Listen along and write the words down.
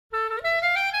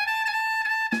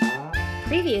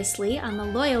Previously on the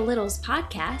Loyal Littles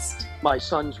podcast. My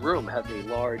son's room had a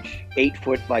large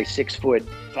 8-foot by 6-foot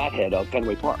fathead of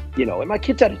Fenway Park, and my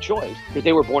kids had a choice because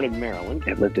they were born in Maryland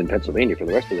and lived in Pennsylvania for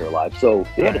the rest of their lives. So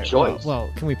they had a choice. Well,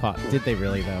 can we pause? Did they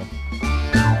really though?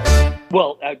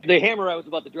 Well, the hammer I was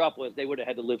about to drop was they would have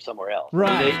had to live somewhere else.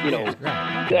 Right.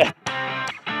 Right.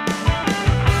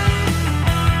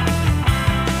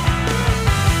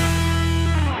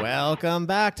 Welcome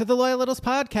back to the Loyal Littles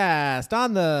podcast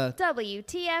on the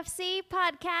WTFC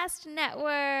Podcast Network.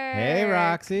 Hey,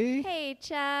 Roxy. Hey,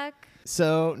 Chuck.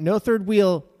 So, no third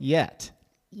wheel yet.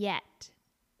 Yet.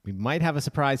 We might have a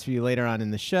surprise for you later on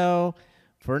in the show.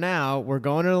 For now, we're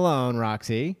going it alone,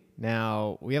 Roxy.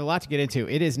 Now, we have a lot to get into.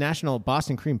 It is National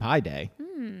Boston Cream Pie Day.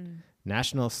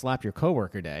 National Slap Your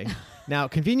Coworker Day. Now,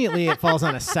 conveniently, it falls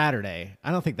on a Saturday.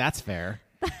 I don't think that's fair.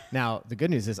 Now, the good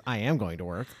news is I am going to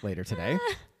work later today.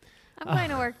 I'm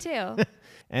going to work too.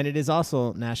 And it is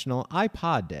also National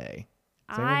iPod Day.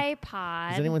 iPod.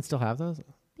 Does anyone still have those?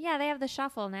 Yeah, they have the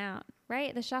shuffle now,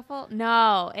 right? The shuffle?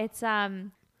 No, it's,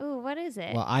 what is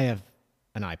it? Well, I have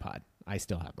an iPod. I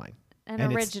still have mine.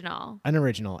 An original.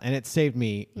 And it saved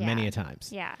me many a times.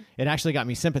 Yeah. It actually got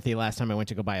me sympathy last time I went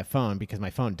to go buy a phone because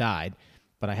my phone died,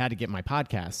 but I had to get my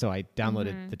podcast. So I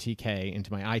downloaded the TK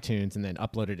into my iTunes and then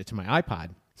uploaded it to my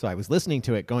iPod. So I was listening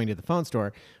to it going to the phone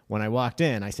store. When I walked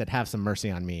in, I said, "Have some mercy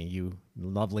on me, you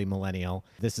lovely millennial.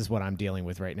 This is what I'm dealing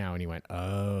with right now." And he went,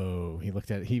 "Oh." He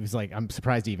looked at it. He was like, "I'm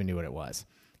surprised he even knew what it was."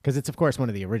 Because it's, of course, one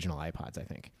of the original iPods, I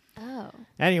think. Oh.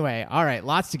 Anyway, all right.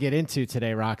 Lots to get into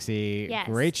today, Roxy. Yes.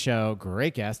 Great show.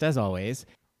 Great guest, as always.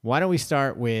 Why don't we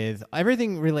start with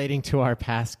everything relating to our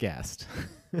past guest,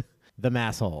 the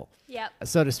masshole,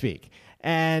 so to speak.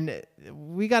 And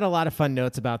we got a lot of fun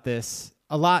notes about this.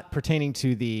 A lot pertaining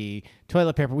to the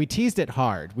toilet paper. We teased it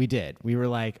hard. We did. We were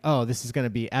like, oh, this is going to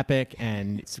be epic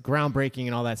and it's groundbreaking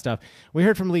and all that stuff. We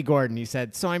heard from Lee Gordon. He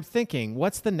said, so I'm thinking,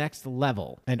 what's the next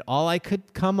level? And all I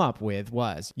could come up with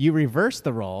was you reverse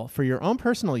the roll for your own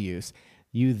personal use.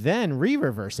 You then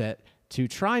re-reverse it to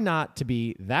try not to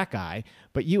be that guy,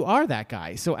 but you are that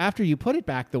guy. So after you put it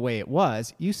back the way it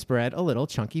was, you spread a little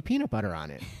chunky peanut butter on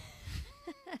it.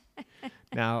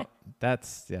 Now,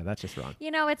 that's just wrong.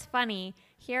 You know, it's funny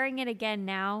hearing it again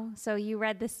now. So you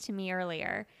read this to me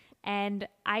earlier, and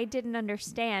I didn't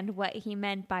understand what he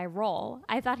meant by role.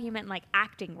 I thought he meant like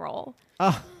acting role.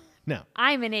 Oh, no.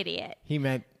 I'm an idiot.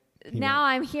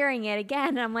 I'm hearing it again,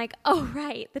 and I'm like, oh,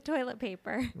 right, the toilet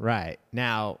paper. Right.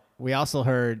 Now, we also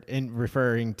heard, in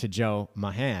referring to Joe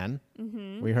Mahan,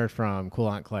 we heard from Cool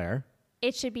Aunt Claire.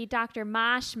 It should be Dr.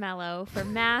 Marshmallow for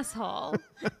masshole.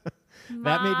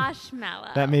 Marshmallow.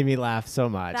 That made me laugh so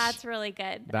much. That's really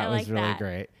good. That was really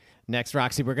great. Next,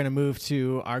 Roxy, we're going to move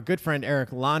to our good friend Eric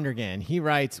Londergan. He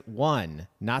writes, 1,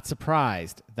 not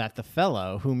surprised that the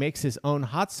fellow who makes his own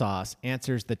hot sauce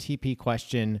answers the TP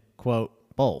question, quote,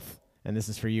 both. And this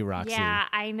is for you, Roxy. Yeah,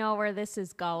 I know where this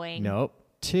is going. Nope.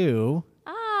 2.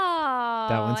 Oh,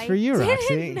 that one's for you, Roxy. I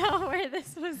didn't know where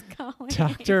this was going.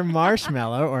 Dr.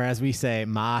 Marshmallow, or as we say,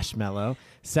 Marshmallow,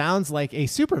 sounds like a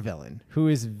supervillain who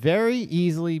is very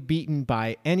easily beaten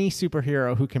by any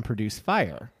superhero who can produce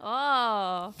fire.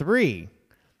 Oh. 3,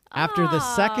 after the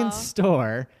second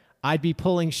store, I'd be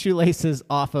pulling shoelaces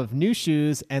off of new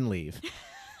shoes and leave.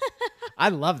 I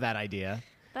love that idea.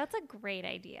 That's a great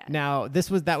idea. Now,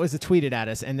 that was tweeted at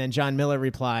us, and then John Miller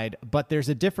replied, but there's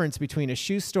a difference between a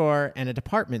shoe store and a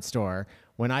department store.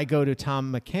 When I go to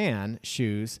Tom McCann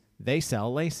Shoes, they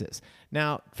sell laces.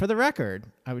 Now, for the record,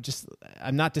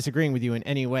 I'm not disagreeing with you in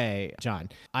any way, John.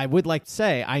 I would like to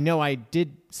say, I know I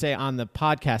did say on the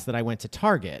podcast that I went to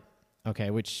Target, okay,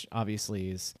 which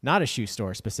obviously is not a shoe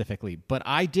store specifically, but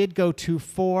I did go to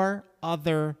 4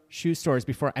 other shoe stores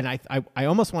before, and I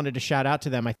almost wanted to shout out to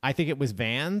them. I think it was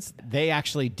Vans. They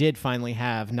actually did finally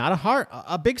have not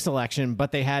a big selection,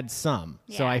 but they had some.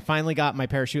 Yeah. So I finally got my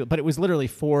pair of shoes, but it was literally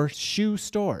 4 shoe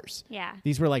stores. Yeah.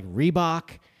 These were like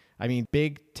Reebok. I mean,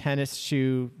 big tennis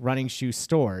shoe, running shoe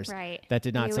stores that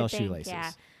did not sell shoelaces. Yeah.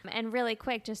 And really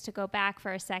quick, just to go back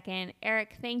for a second,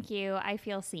 Eric, thank you. I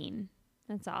feel seen.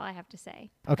 That's all I have to say.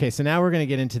 Okay, so now we're going to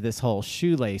get into this whole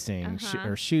shoelacing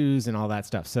or shoes and all that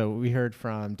stuff. So we heard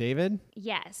from David?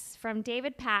 Yes, from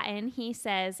David Patton. He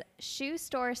says, shoe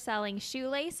store selling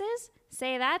shoelaces?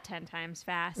 Say that 10 times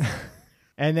fast.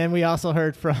 And then we also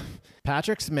heard from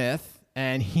Patrick Smith,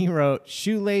 and he wrote,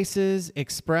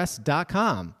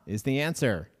 shoelacesexpress.com is the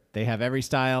answer. They have every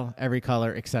style, every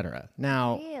color, etc.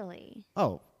 Now, really?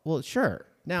 Oh, well, sure.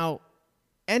 Now,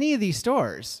 any of these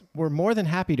stores were more than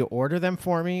happy to order them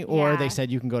for me, or they said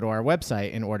you can go to our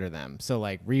website and order them. So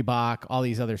like Reebok, all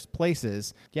these other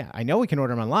places. Yeah, I know we can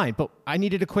order them online, but I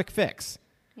needed a quick fix.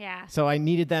 Yeah. So I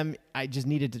needed them. I just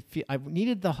needed to feel. I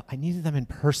needed them in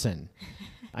person.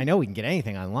 I know we can get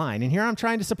anything online, and here I'm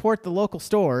trying to support the local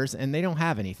stores, and they don't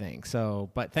have anything. So,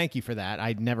 but thank you for that.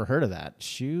 I'd never heard of that.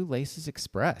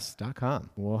 Shoelacesexpress.com.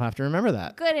 We'll have to remember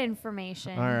that. Good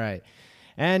information. All right.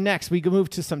 And next, we move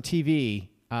to some TV.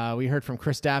 We heard from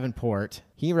Chris Davenport.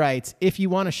 He writes, if you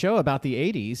want a show about the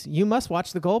 80s, you must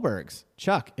watch The Goldbergs.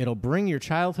 Chuck, it'll bring your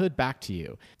childhood back to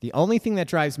you. The only thing that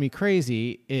drives me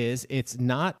crazy is it's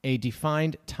not a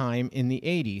defined time in the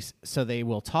 80s, so they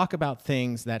will talk about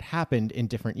things that happened in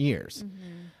different years. Mm-hmm.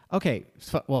 Okay,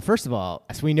 so, well, first of all,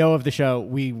 as we know of the show,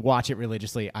 we watch it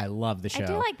religiously. I love the show. I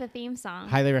do like the theme song.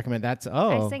 Highly recommend that.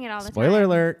 I sing it all the time. Spoiler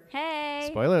alert. Hey.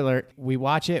 Spoiler alert. We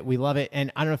watch it. We love it. And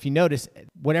I don't know if you notice,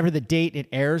 whatever the date it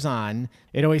airs on,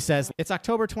 it always says it's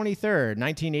October 23rd,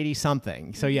 1980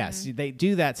 something. So yes, they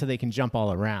do that so they can jump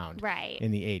all around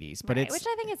in the 80s. But which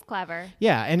I think is clever.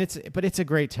 Yeah, and it is a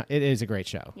great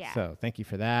show. Yeah. So thank you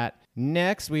for that.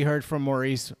 Next, we heard from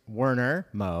Maurice Werner,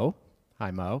 Mo.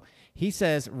 Hi, Mo. He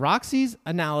says Roxy's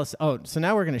analysis. Oh, so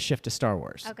now we're going to shift to Star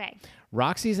Wars. Okay.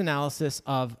 Roxy's analysis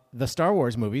of the Star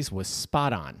Wars movies was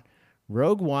spot on.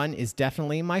 Rogue One is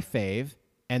definitely my fave,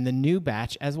 and the new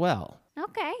batch as well.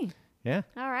 Okay. Yeah.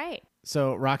 All right.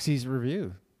 So Roxy's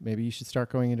review. Maybe you should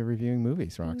start going into reviewing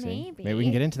movies, Roxy. Maybe we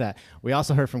can get into that. We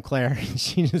also heard from Claire.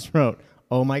 She just wrote,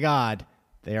 "Oh my God,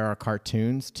 there are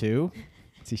cartoons too."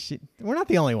 See, we're not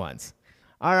the only ones.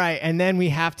 All right, and then we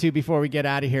have to, before we get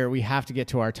out of here, we have to get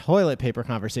to our toilet paper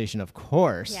conversation, of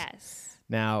course. Yes.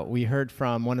 Now, we heard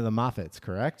from one of the Moffats,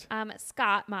 correct?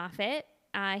 Scott Moffat.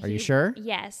 Are you sure?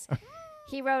 Yes.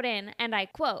 He wrote in, and I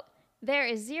quote, "There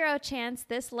is zero chance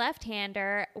this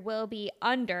left-hander will be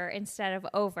under instead of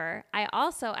over. I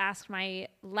also asked my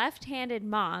left-handed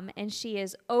mom, and she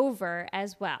is over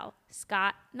as well.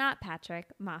 Scott, not Patrick,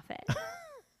 Moffat."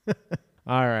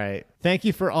 All right. Thank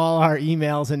you for all our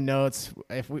emails and notes.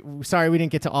 Sorry we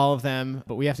didn't get to all of them,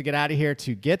 but we have to get out of here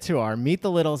to get to our Meet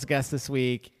the Littles guest this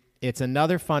week. It's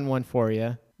another fun one for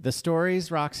you. The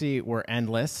stories, Roxy, were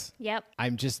endless. Yep.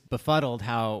 I'm just befuddled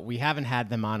how we haven't had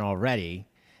them on already,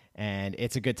 and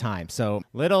it's a good time. So,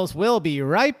 Littles will be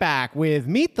right back with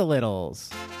Meet the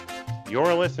Littles.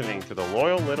 You're listening to the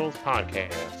Loyal Littles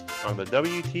podcast on the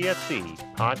WTFC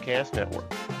Podcast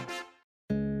Network.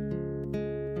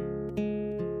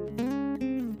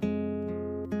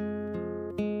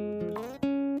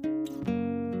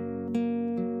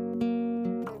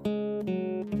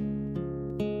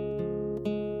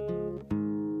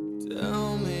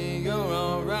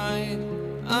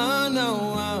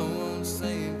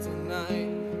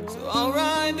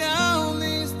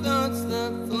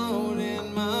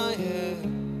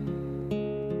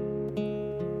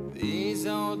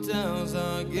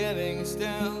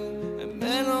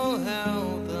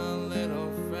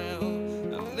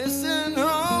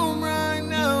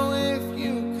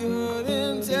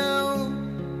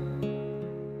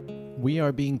 We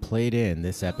are being played in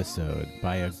this episode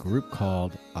by a group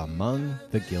called Among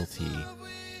the Guilty,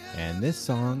 and this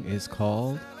song is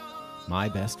called My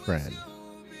Best Friend.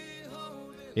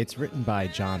 It's written by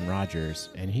John Rogers,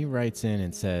 and he writes in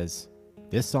and says,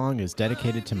 "This song is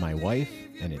dedicated to my wife,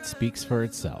 and it speaks for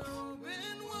itself."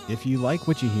 If you like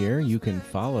what you hear, you can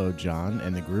follow John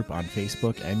and the group on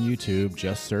Facebook and YouTube.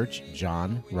 Just search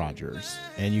John Rogers.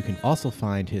 And you can also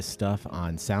find his stuff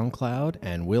on SoundCloud,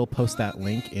 and we'll post that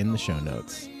link in the show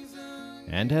notes.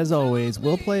 And as always,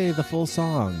 we'll play the full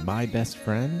song, My Best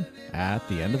Friend, at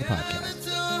the end of the podcast.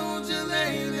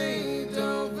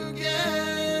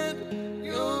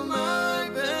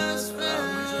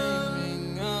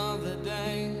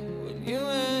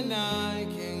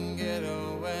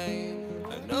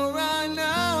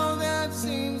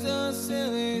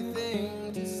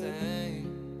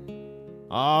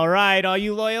 All right, all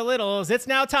you loyal littles, it's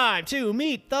now time to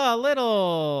meet the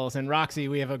littles. And Roxy,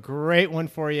 we have a great one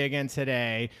for you again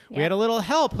today. Yep. We had a little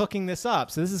help hooking this up,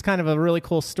 so this is kind of a really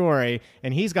cool story,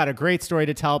 and he's got a great story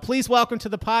to tell. Please welcome to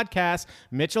the podcast,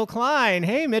 Mitchell Klein.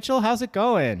 Hey, Mitchell, how's it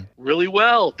going? Really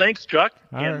well. Thanks, Chuck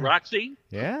and Roxy.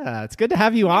 Yeah, it's good to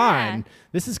have you on.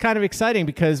 This is kind of exciting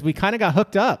because we kind of got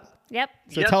hooked up. Yep.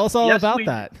 So tell us all about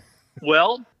that.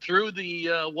 Well, through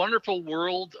the wonderful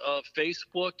world of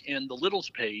Facebook and the Littles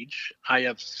page, I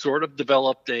have sort of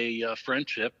developed a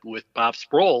friendship with Bob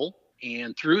Sproul.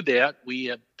 And through that, we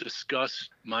have discussed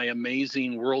my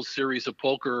amazing World Series of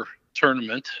Poker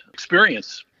tournament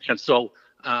experience. And so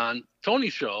on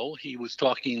Tony's show, he was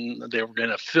talking, they were going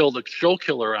to fill the show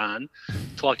killer on,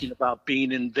 talking about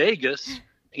being in Vegas,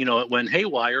 you know, it went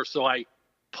haywire. So I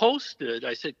posted,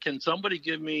 I said, can somebody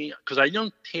give me, because I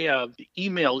don't have the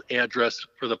email address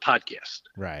for the podcast.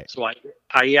 Right. So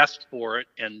I asked for it,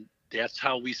 and that's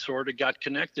how we sort of got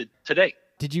connected today.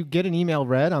 Did you get an email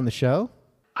read on the show?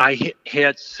 I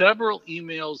had several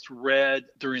emails read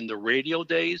during the radio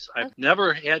days. I've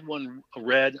never had one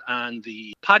read on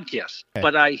the podcast,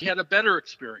 but I had a better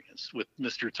experience with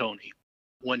Mr. Tony.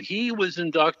 When he was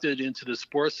inducted into the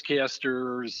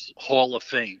Sportscasters Hall of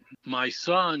Fame, my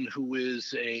son, who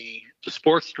is a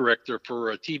sports director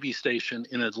for a TV station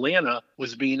in Atlanta,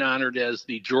 was being honored as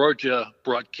the Georgia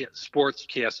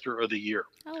Sportscaster of the Year.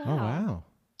 Oh, wow.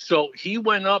 So he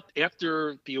went up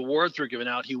after the awards were given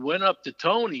out. He went up to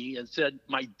Tony and said,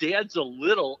 my dad's a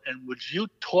little, and would you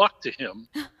talk to him?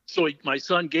 So my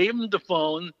son gave him the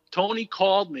phone. Tony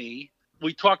called me.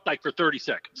 We talked like for 30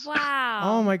 seconds. Wow.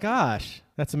 Oh, my gosh.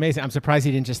 That's amazing. I'm surprised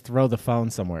he didn't just throw the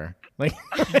phone somewhere. Like,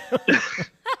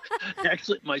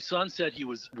 Actually, my son said he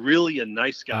was really a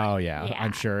nice guy. oh, yeah.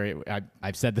 I'm sure.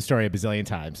 I've said the story a bazillion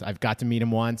times. I've got to meet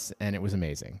him once, and it was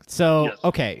amazing. So, Yes.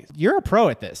 Okay, you're a pro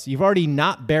at this. You've already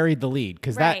not buried the lead.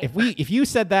 Because Right. if you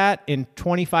said that in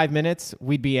 25 minutes,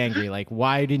 we'd be angry. Like,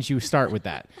 why didn't you start with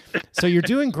that? So you're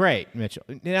doing great, Mitchell.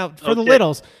 Now, for the Okay.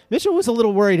 littles, Mitchell was a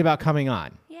little worried about coming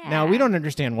on. Yeah. Now, we don't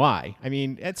understand why. I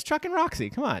mean, it's Chuck and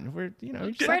Roxy. Come on. We're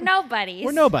nobodies.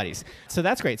 We're nobodies. So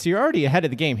that's great. So you're already ahead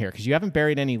of the game here because you haven't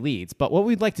buried any leads. But what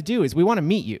we'd like to do is we want to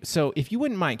meet you. So if you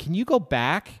wouldn't mind, can you go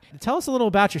back? Tell us a little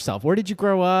about yourself. Where did you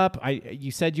grow up?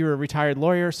 You said you were a retired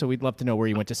lawyer, so we'd love to know where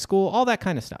you went to school, all that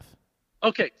kind of stuff.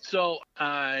 Okay, so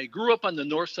I grew up on the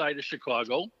north side of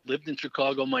Chicago, lived in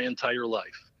Chicago my entire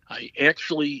life. I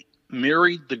actually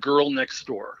married the girl next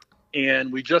door,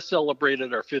 and we just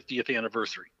celebrated our 50th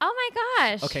anniversary. Oh my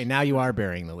gosh. Okay, now you are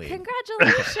burying the lead.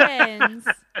 Congratulations.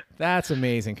 That's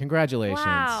amazing. Congratulations.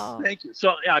 Wow. Thank you.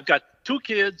 So yeah, I've got 2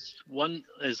 kids. One,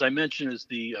 as I mentioned, is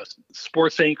the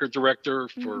sports anchor director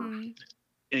for,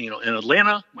 in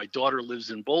Atlanta. My daughter lives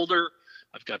in Boulder.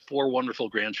 I've got 4 wonderful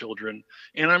grandchildren,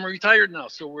 and I'm retired now.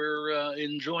 So we're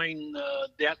enjoying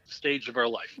that stage of our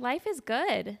life. Life is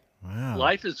good. Wow.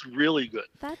 Life is really good.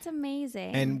 That's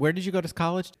amazing. And where did you go to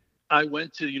college? I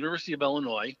went to the University of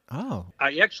Illinois. Oh.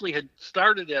 I actually had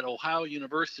started at Ohio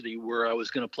University where I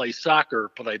was going to play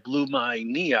soccer, but I blew my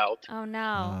knee out. Oh,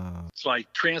 no. So I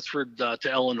transferred to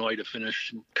Illinois to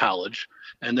finish college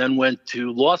and then went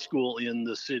to law school in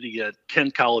the city at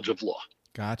Kent College of Law.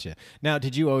 Gotcha. Now,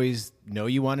 did you always know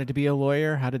you wanted to be a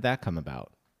lawyer? How did that come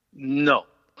about? No,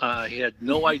 I had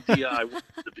no idea I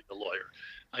wanted to be a lawyer.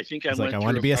 I think I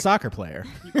wanted to be a soccer player.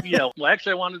 Yeah, well,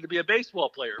 actually, I wanted to be a baseball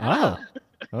player. Oh,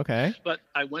 okay. But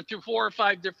I went through 4 or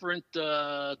 5 different,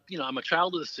 I'm a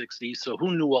child of the 60s, so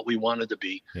who knew what we wanted to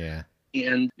be? Yeah.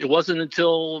 And it wasn't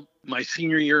until my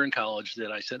senior year in college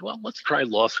that I said, well, let's try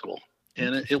law school.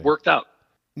 And it worked out.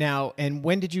 Now, and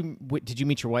when did you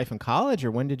meet your wife in college,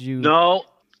 or when did you? No,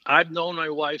 I've known my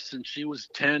wife since she was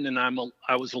 10 and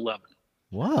I was 11.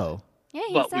 Whoa. Yeah,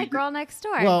 you But said girl next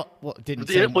door. Well, didn't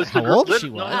say It was how the girl, old she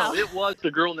was. No, it was the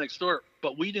girl next door.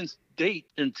 But we didn't date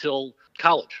until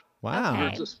college. Wow.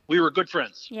 Okay. We were good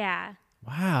friends. Yeah.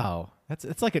 Wow. That's a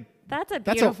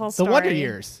beautiful story. The Wonder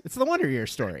Years. It's the Wonder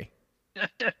Years story.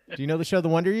 Do you know the show The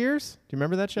Wonder Years? Do you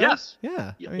remember that show? Yes.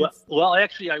 Yeah. Yeah, I mean, well,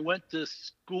 actually, I went to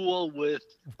school with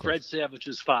Fred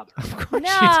Savage's father. of course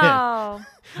No. you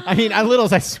did. I mean,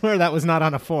 I swear that was not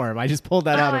on a form. I just pulled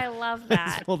that out. I love I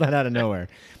just that. pulled that out of nowhere.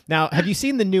 Now, have you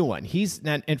seen the new one?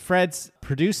 And Fred's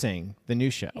producing the new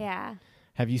show. Yeah.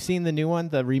 Have you seen the new one,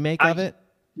 the remake of it?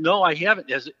 No, I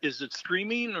haven't. Is it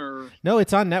streaming or? No,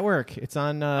 it's on network. It's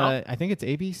on. I think it's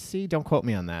ABC. Don't quote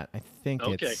me on that. I think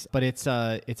but it's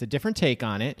a different take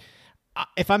on it.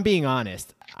 If I'm being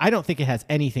honest, I don't think it has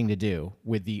anything to do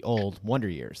with the old Wonder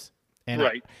Years. And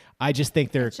Right. I just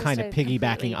think they're It's just kind of a piggybacking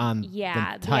completely- on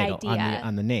yeah, the the title, idea.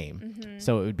 on the name,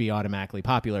 so it would be automatically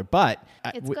popular. But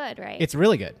It's good, right? It's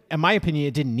really good. In my opinion,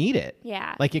 it didn't need it.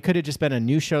 Yeah. Like it could have just been a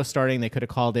new show starting. They could have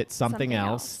called it something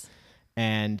else. else.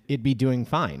 And it'd be doing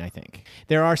fine, I think.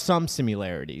 There are some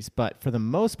similarities, but for the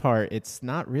most part, it's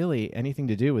not really anything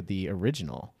to do with the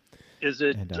original. Is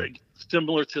it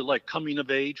similar to like coming of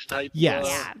age type? Yes.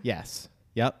 Yeah. Yes.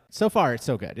 Yep. So far, it's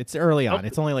so good. It's early on. Okay.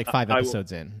 It's only like 5 I will-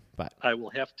 episodes in, but. I will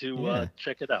have to Yeah.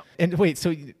 check it out. And wait,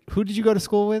 so who did you go to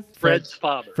school with? Fred's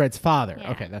father. Fred's father.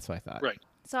 Yeah. Okay, that's what I thought. Right.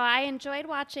 So I enjoyed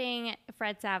watching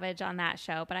Fred Savage on that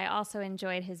show, but I also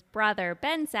enjoyed his brother,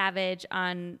 Ben Savage,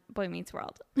 on Boy Meets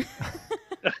World.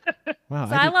 Wow.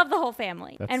 So I love the whole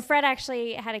family. That's- And Fred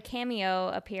actually had a cameo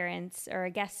appearance or a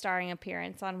guest starring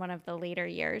appearance on one of the later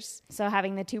years. So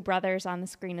having the two brothers on the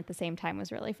screen at the same time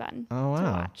was really fun to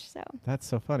watch. So that's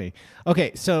so funny.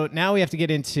 Okay, so now we have to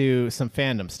get into some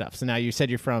fandom stuff. So now you said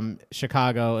you're from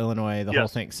Chicago, Illinois, the whole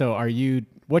thing. So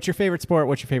what's your favorite sport?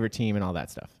 What's your favorite team and all that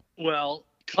stuff? Well,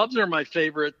 Cubs are my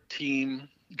favorite team.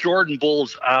 Jordan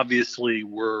Bulls obviously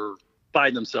were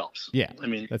by themselves. Yeah. I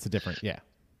mean, that's a different, yeah.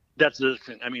 That's the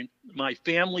thing. I mean, my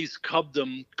family's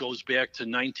Cubdom goes back to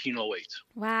 1908.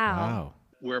 Wow.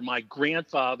 Where my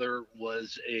grandfather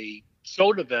was a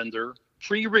soda vendor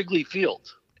pre-Wrigley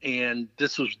Field. And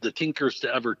this was the Tinkers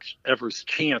to Ever's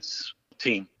Chance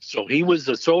team. So he was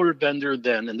a soda vendor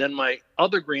then. And then my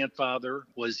other grandfather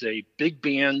was a big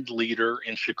band leader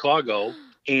in Chicago.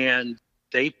 And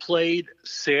they played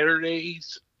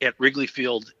Saturdays at Wrigley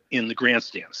Field in the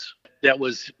grandstands. That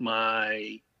was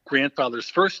my grandfather's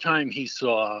first time he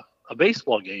saw a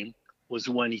baseball game was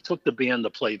when he took the band to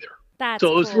play there. That's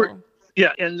so it was cool.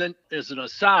 Yeah, and then as an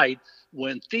aside,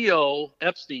 when Theo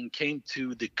Epstein came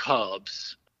to the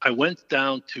Cubs, I went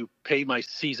down to pay my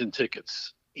season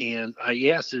tickets. And I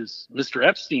asked, is Mr.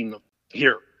 Epstein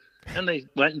here? And they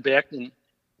went back and,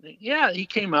 yeah, he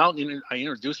came out and I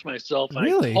introduced myself.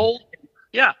 Really?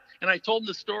 And I told him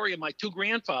the story of my two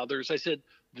grandfathers. I said,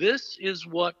 this is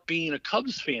what being a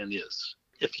Cubs fan is.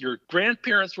 If your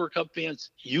grandparents were Cubs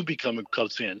fans, you become a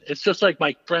Cubs fan. It's just like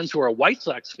my friends who are White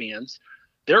Sox fans.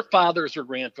 Their fathers or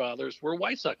grandfathers were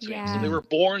White Sox fans, so they were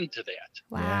born to that.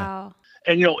 Wow.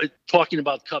 And, you know, talking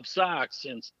about Cubs Sox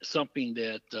and something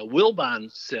that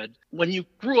Wilbon said, when you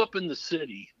grew up in the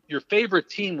city, your favorite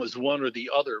team was one or the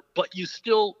other, but you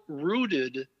still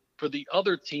rooted for the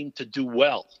other team to do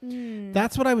well.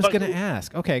 That's what I was going to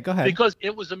ask. Okay, go ahead. Because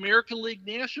it was American League,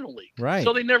 National League. Right.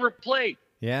 So they never played.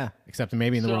 Yeah, except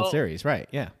maybe in the World Series. Right,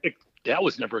 yeah. That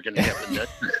was never going to happen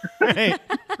then.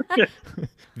 Right.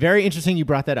 Very interesting you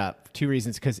brought that up. Two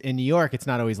reasons. Because in New York, it's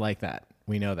not always like that.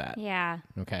 We know that. Yeah.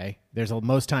 Okay.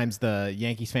 Most times the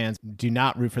Yankees fans do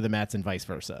not root for the Mets and vice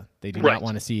versa. They do not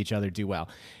want to see each other do well.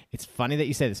 It's funny that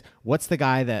you say this. What's the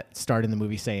guy that starred in the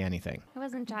movie Say Anything? It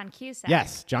wasn't John Cusack.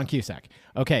 Yes, John Cusack.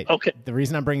 Okay. The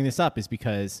reason I'm bringing this up is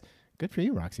because, good for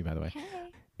you, Roxy, by the way,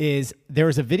 is there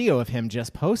was a video of him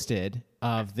just posted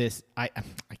of this. I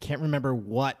can't remember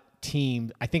what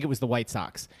team. I think it was the White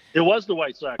Sox. It was the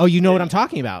White Sox. Oh, you know what I'm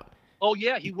talking about? Oh,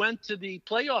 yeah. He went to the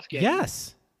playoff game.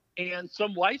 Yes. And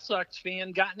some White Sox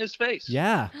fan got in his face.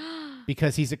 Yeah,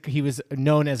 because he was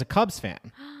known as a Cubs fan.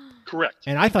 Correct.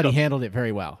 And I thought he handled it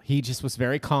very well. He just was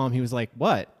very calm. He was like,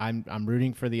 "What? I'm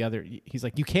rooting for the other." He's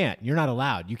like, "You can't. You're not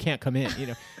allowed. You can't come in." You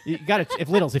know, you got to.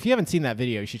 If you haven't seen that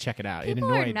video, you should check it out.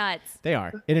 People are nuts. They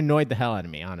are. It annoyed the hell out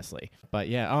of me, honestly. But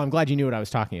yeah, I'm glad you knew what I was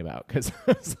talking about because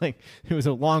it was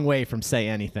a long way from Say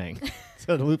Anything.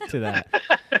 So to loop to that.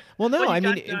 Well, no, I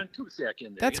mean,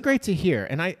 that's great to hear,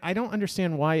 and I don't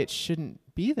understand why it shouldn't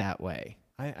be that way.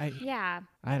 I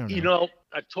don't know. You know,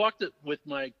 I've talked with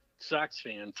my Sox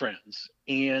fan friends,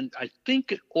 and I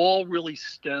think it all really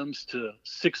stems to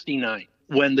 '69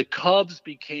 when the Cubs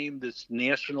became this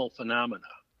national phenomena,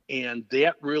 and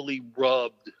that really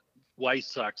rubbed White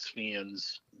Sox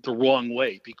fans the wrong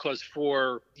way because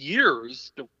for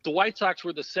years the White Sox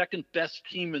were the second best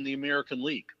team in the American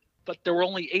League. But there were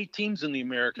only 8 teams in the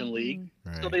American League,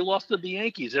 so they lost to the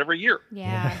Yankees every year.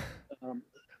 Yeah.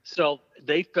 So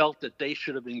they felt that they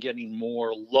should have been getting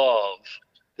more love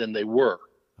than they were.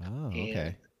 Oh, okay.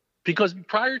 And because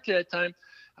prior to that time,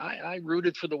 I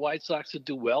rooted for the White Sox to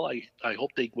do well. I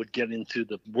hoped they would get into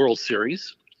the World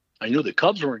Series. I knew the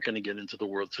Cubs weren't going to get into the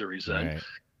World Series then. Right.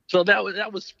 So that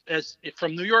was as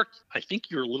from New York. I think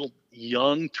you're a little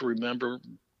young to remember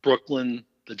Brooklyn,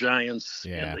 the Giants,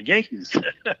 and the Yankees.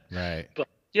 Right. But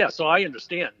yeah, so I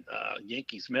understand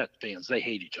Yankees Met fans, they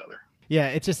hate each other. Yeah,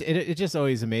 it just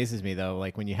always amazes me though,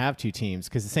 like when you have two teams,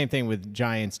 because the same thing with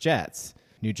Giants Jets,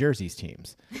 New Jersey's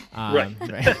teams. Right.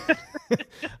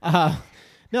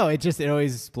 No, it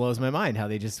always blows my mind how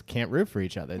they just can't root for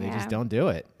each other. They just don't do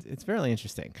it. It's fairly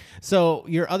interesting. So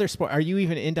your other sport, are you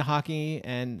even into hockey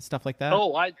and stuff like that?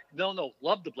 Oh, no,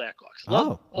 love the Blackhawks.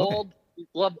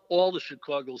 Love all the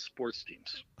Chicago sports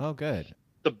teams. Oh, good.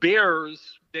 The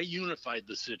Bears, they unified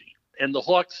the city. And the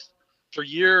Hawks, for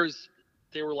years,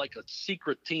 they were like a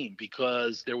secret team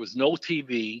because there was no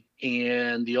TV.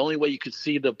 And the only way you could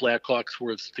see the Blackhawks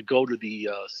was to go to the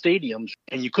stadiums.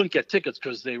 And you couldn't get tickets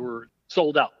because they were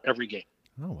sold out every game.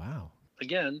 Oh, wow.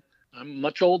 Again, I'm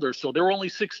much older. So there were only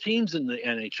 6 teams in the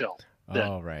NHL.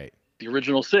 Oh, right. The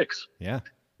original 6. Yeah.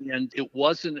 And it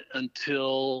wasn't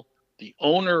until the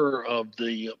owner of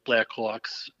the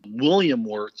Blackhawks, William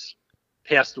Wirtz,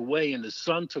 passed away, and his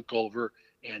son took over,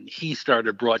 and he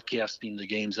started broadcasting the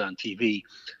games on TV,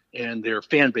 and their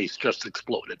fan base just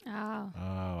exploded. Oh,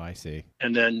 I see.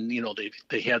 And then,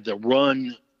 they had the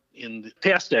run in the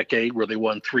past decade where they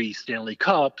won 3 Stanley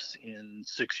Cups in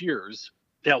 6 years.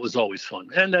 That was always fun.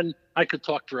 And then I could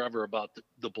talk forever about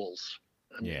the Bulls.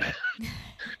 Yeah.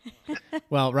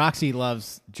 Well, Roxy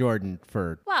loves Jordan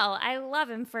for... Well, I love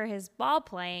him for his ball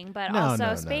playing, but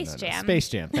also Space Jam. Space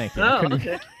Jam, thank you. Oh,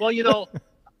 okay. Well,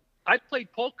 I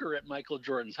played poker at Michael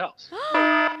Jordan's house. All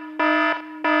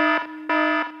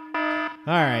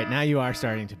right, now you are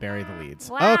starting to bury the leads.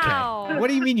 Wow. Okay. What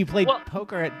do you mean you played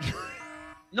poker at...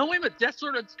 No, wait a minute. That's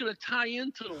sort of going to tie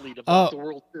into the lead about the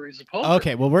World Series of Poker.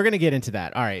 Okay, well, we're going to get into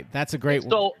that. All right, that's a great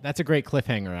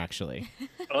cliffhanger, actually.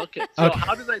 Okay, so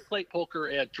how did I play poker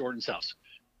at Jordan's house?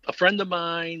 A friend of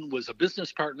mine was a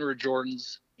business partner at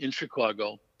Jordan's in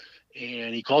Chicago,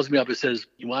 and he calls me up and says,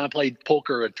 "You want to play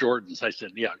poker at Jordan's?" I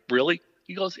said, "Yeah, really?"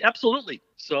 He goes, "Absolutely."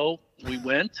 So we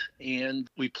went and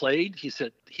we played. He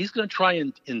said, "He's going to try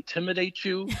and intimidate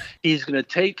you. He's going to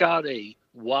take out a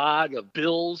wad of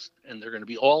bills, and they're going to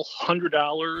be all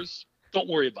 $100. Don't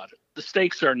worry about it. The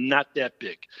stakes are not that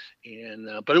big."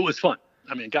 And but it was fun.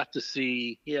 I mean, got to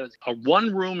see, he had a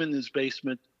one room in his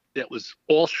basement that was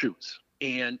all shoes.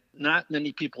 And not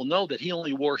many people know that he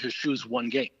only wore his shoes one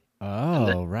game.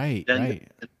 Oh, right.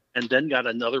 And then got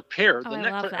another pair. I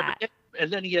love that.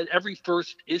 And then he had every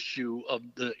first issue of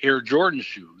the Air Jordan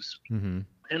shoes. Mm-hmm.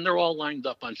 And they're all lined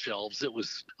up on shelves. It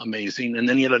was amazing. And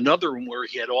then he had another room where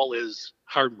he had all his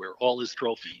hardware, all his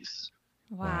trophies.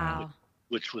 Wow.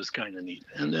 Which was kind of neat.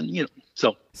 And then,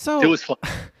 so it was fun.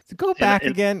 So go back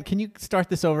again. Can you start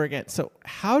this over again? So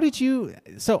how did you,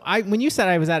 when you said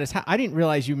I was at his house, I didn't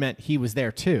realize you meant he was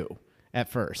there too at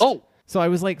first. Oh. So I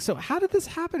was like, so how did this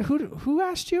happen? Who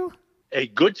asked you? A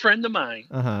good friend of mine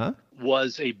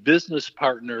was a business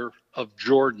partner of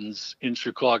Jordan's in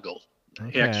Chicago.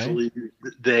 Okay. Actually,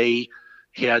 they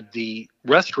had the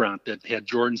restaurant that had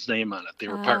Jordan's name on it. They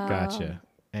were partners. Gotcha.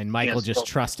 And Michael just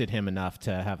trusted him enough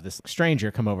to have this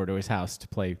stranger come over to his house to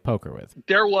play poker with.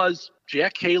 There was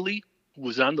Jack Haley, who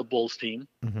was on the Bulls team.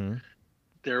 Mm-hmm.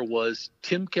 There was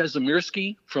Tim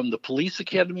Kazimierski from the Police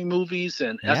Academy movies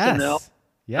and SNL.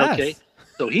 Yes. Okay,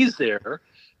 so he's there.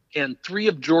 And 3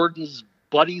 of Jordan's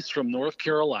buddies from North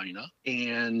Carolina,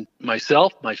 and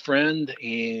myself, my friend,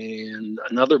 and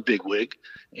another bigwig,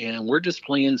 and we're just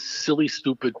playing silly,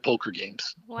 stupid poker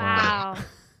games. Wow.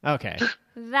 Okay.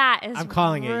 That is I'm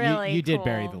calling really it. You did cool.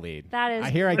 bury the lead. That is I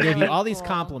hear I gave you all these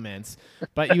compliments,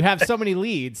 but you have so many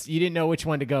leads, you didn't know which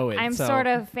one to go with. I'm sort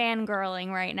of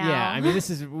fangirling right now. Yeah, I mean, this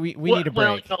is we need a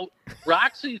break. Well,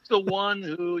 Roxy's the one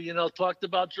who, talked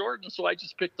about Jordan, so I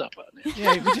just picked up on it.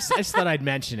 Yeah, I just thought I'd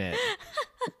mention it.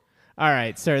 All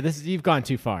right, sir, you've gone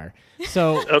too far.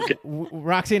 So okay.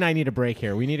 Roxy and I need a break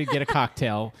here. We need to get a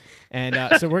cocktail, and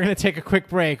so we're going to take a quick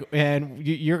break, and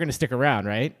you're going to stick around,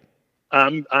 right?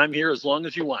 I'm here as long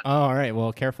as you want. Oh, all right.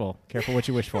 Well, careful what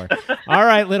you wish for. All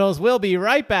right, Littles, we'll be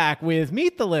right back with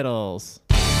Meet the Littles.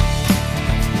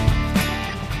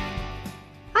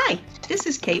 Hi, this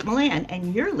is Kate Milan,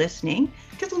 and you're listening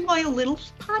to the Loyal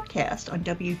Littles podcast on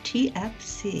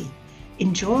WTFC.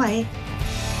 Enjoy.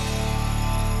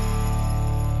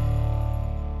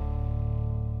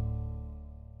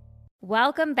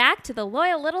 Welcome back to the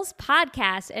Loyal Littles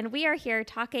podcast, and we are here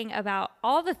talking about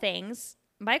all the things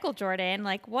Michael Jordan,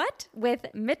 like what? With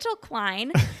Mitchell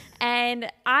Klein,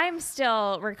 and I'm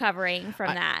still recovering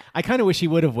from that. I kind of wish he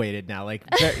would have waited now. Like,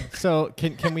 so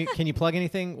can you plug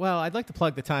anything? Well, I'd like to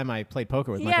plug the time I played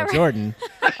poker with Michael Jordan.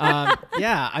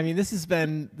 Yeah, I mean, this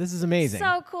is amazing.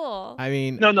 So cool. I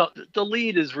mean, no, the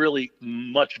lead is really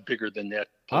much bigger than that.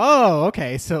 Oh,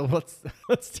 okay. So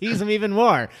let's tease him even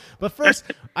more. But first,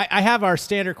 I have our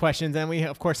standard questions, and we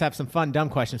of course have some fun, dumb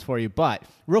questions for you. But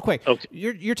real quick, okay.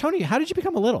 You're Tony. How did you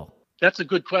become a Little? That's a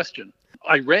good question.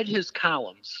 I read his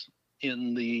columns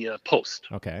in the Post.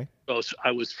 Okay. So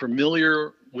I was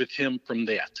familiar with him from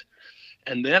that,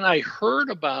 and then I heard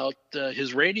about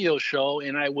his radio show,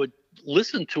 and I would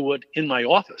listen to it in my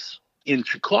office. In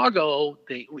Chicago,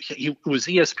 it was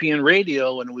ESPN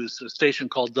Radio, and it was a station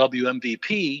called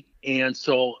WMVP. And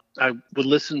so I would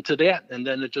listen to that, and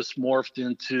then it just morphed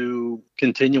into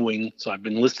continuing. So I've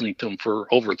been listening to him for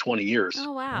over 20 years.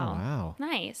 Oh, wow. Oh, wow.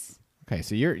 Nice. Okay,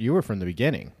 so you were from the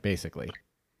beginning, basically.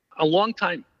 A long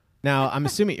time. Now, I'm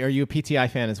assuming, are you a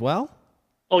PTI fan as well?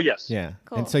 Oh, yes. Yeah.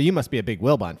 Cool. And so you must be a big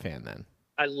Wilbon fan then.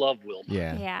 I love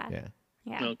Wilbon. Yeah.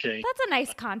 Okay. That's a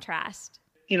nice contrast.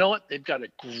 You know what? They've got a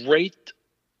great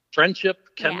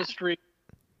friendship, chemistry.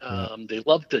 They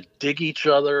love to dig each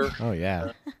other. Oh,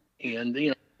 yeah.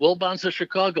 And, Wilbon's a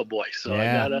Chicago boy, so I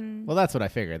gotta. Well, that's what I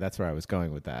figured. That's where I was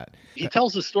going with that. He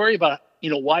tells a story about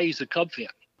why he's a Cub fan.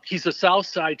 He's a South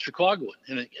Side Chicagoan,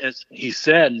 and as he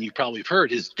said, and you probably have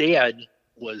heard, his dad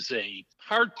was a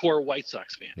hardcore White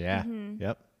Sox fan. Yeah.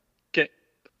 Yep. Okay,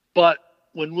 but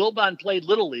when Wilbon played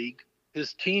Little League,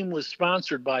 his team was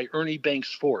sponsored by Ernie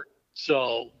Banks Ford,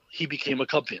 so he became a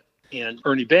Cub fan. And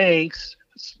Ernie Banks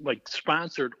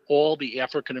sponsored all the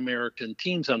African American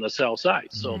teams on the South Side.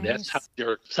 So that's how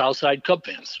they're South Side Cub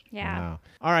fans. Yeah. Wow.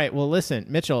 All right. Well, listen,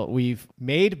 Mitchell, we've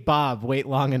made Bob wait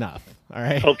long enough. All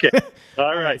right. Okay.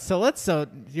 All right.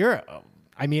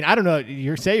 I don't know.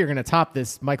 You say you're going to top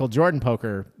this Michael Jordan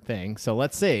poker thing. So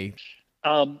let's see.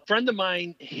 Friend of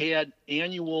mine had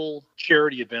annual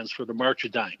charity events for the March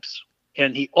of Dimes,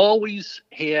 and he always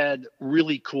had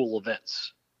really cool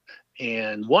events.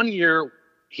 And one year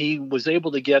he was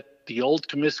able to get the old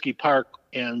Comiskey Park,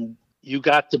 and you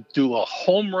got to do a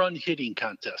home run hitting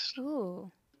contest.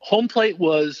 Ooh. Home plate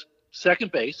was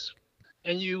second base,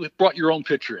 and you brought your own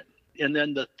pitcher in. And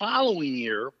then the following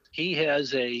year, he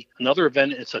has another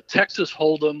event. It's a Texas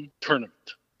Hold'em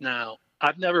tournament. Now,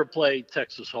 I've never played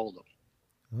Texas Hold'em.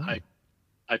 I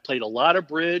played a lot of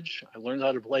bridge. I learned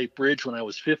how to play bridge when I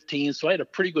was 15, so I had a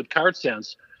pretty good card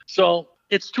sense. So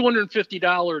it's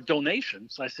 $250 donation.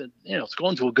 So I said, it's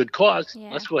going to a good cause.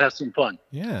 Yeah. Let's go have some fun.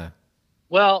 Yeah.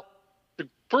 Well, the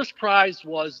first prize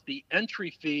was the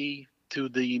entry fee to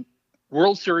the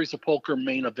World Series of Poker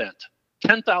main event,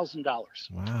 $10,000.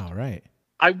 Wow, right.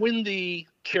 I win the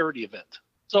charity event.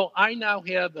 So I now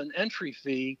have an entry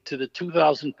fee to the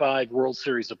 2005 World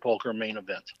Series of Poker main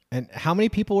event. And how many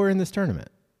people were in this tournament?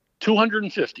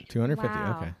 250. 250,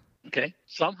 wow. Okay. Okay.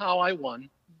 Somehow I won.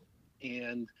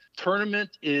 And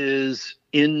tournament is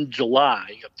in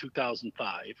July of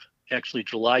 2005, actually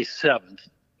July 7th.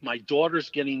 My daughter's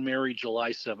getting married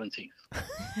July 17th.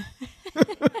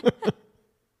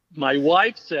 My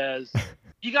wife says,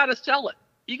 you got to sell it.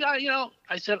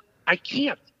 I said, I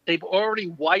can't. They've already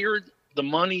wired the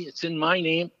money. It's in my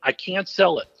name. I can't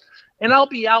sell it. And I'll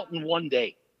be out in one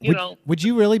day. Would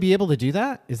you really be able to do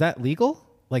that? Is that legal?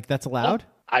 Like that's allowed?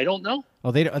 I don't know.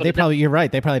 Oh, they probably, you're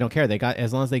right. They probably don't care.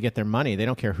 As long as they get their money, they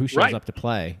don't care who shows up to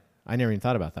play. I never even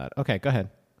thought about that. Okay, go ahead.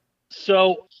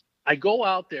 So I go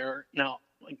out there. Now,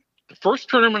 the first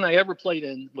tournament I ever played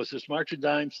in was this March of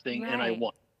Dimes thing, and I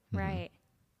won. Right.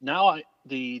 Now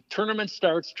the tournament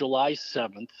starts July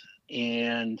 7th,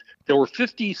 and there were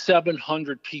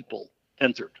 5,700 people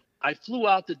entered. I flew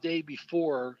out the day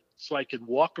before so I could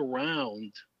walk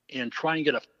around and try and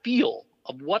get a feel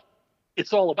of what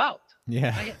it's all about.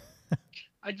 Yeah.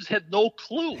 I just had no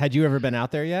clue. Had you ever been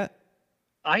out there yet?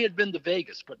 I had been to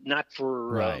Vegas, but not for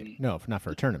right. No, not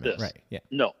for a tournament. This. Right. Yeah.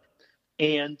 No.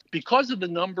 And because of the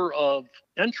number of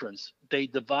entrants, they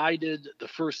divided the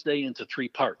first day into three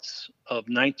parts of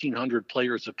 1,900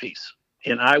 players apiece.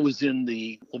 And I was in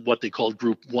what they called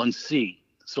Group 1C.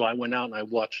 So I went out and I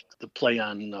watched the play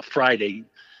on Friday,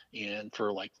 and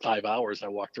for like 5 hours I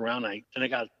walked around. I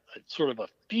got sort of a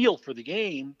feel for the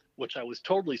game, which I was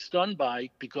totally stunned by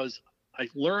because I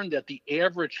learned that the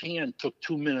average hand took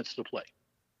 2 minutes to play,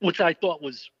 which I thought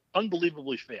was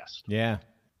unbelievably fast. Yeah.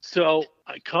 So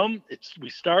we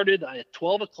started at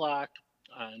 12 o'clock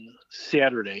on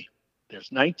Saturday. There's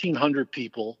 1,900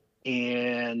 people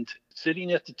and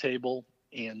sitting at the table,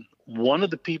 and one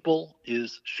of the people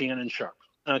is Shannon Sharp.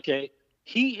 Okay.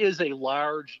 He is a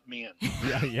large man.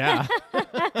 Yeah.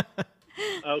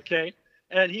 Okay.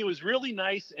 And he was really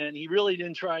nice, and he really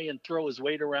didn't try and throw his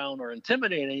weight around or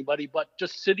intimidate anybody, but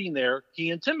just sitting there,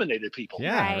 he intimidated people.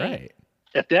 Yeah, right.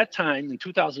 At that time, in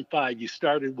 2005, you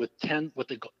started with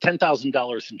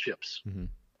 $10,000 in chips. Mm-hmm.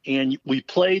 And we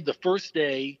played the first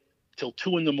day till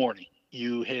 2 a.m.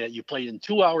 You played in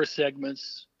 2-hour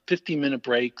segments, 15-minute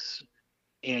breaks,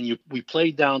 and we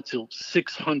played down till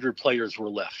 600 players were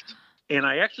left. And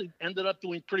I actually ended up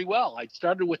doing pretty well. I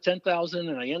started with 10,000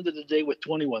 and I ended the day with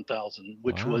 21,000,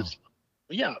 which was,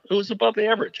 it was above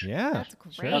average. Yeah. That's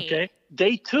great. Okay.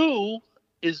 Day 2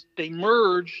 is they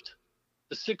merged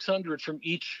the 600 from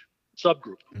each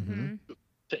subgroup to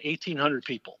 1,800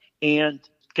 people. And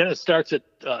again, it starts at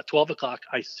 12 o'clock.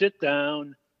 I sit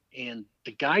down, and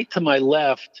the guy to my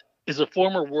left is a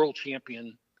former world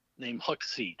champion named Huck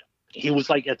Seed. He was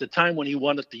at the time when he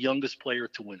won it, the youngest player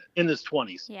to win it in his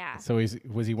 20s. Yeah. So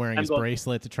was he wearing his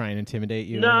bracelet to try and intimidate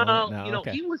you? No,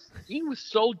 okay. he was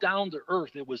so down to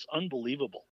earth. It was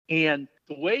unbelievable. And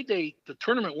the way the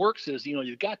tournament works is,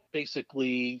 you've got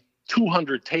basically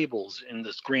 200 tables in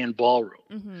this grand ballroom.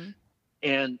 Mm-hmm.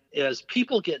 And as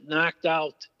people get knocked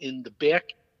out in the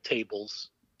back tables,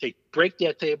 they break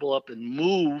that table up and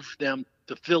move them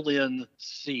to fill in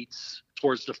seats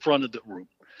towards the front of the room.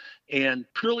 And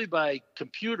purely by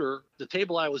computer, the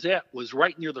table I was at was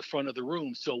right near the front of the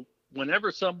room. So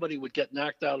whenever somebody would get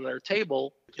knocked out of their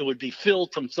table, it would be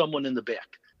filled from someone in the back.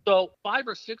 So 5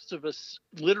 or 6 of us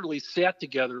literally sat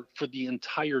together for the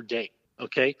entire day.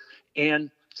 Okay. And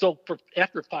so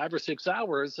after 5 or 6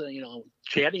 hours,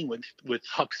 chatting with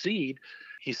Huckseed,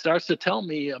 he starts to tell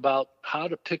me about how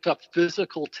to pick up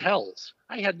physical tells.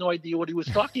 I had no idea what he was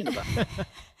talking about.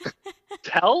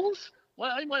 Tells?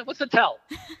 What's a tell?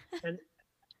 And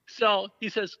so he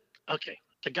says, okay,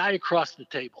 the guy across the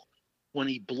table, when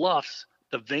he bluffs,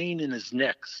 the vein in his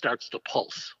neck starts to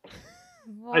pulse.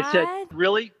 What? I said,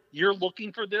 really? You're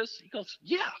looking for this? He goes,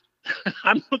 yeah,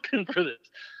 I'm looking for this.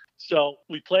 So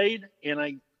we played, and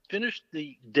I finished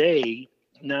the day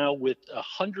now with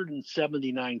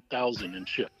 179,000 in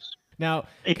chips. Now,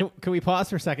 can we pause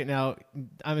for a second? Now,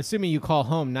 I'm assuming you call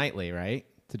home nightly, right?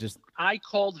 I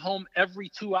called home every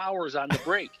 2 hours on the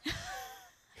break.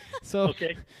 So,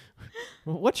 okay.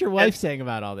 What's your wife saying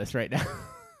about all this right now?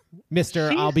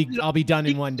 Mister, I'll be done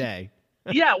in one day.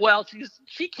 Yeah, well,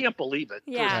 she can't believe it.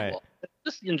 Yeah. First of all.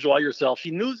 Just enjoy yourself.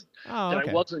 She knew that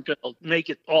I wasn't going to make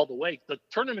it all the way. The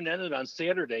tournament ended on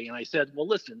Saturday, and I said, well,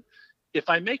 listen, if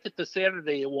I make it to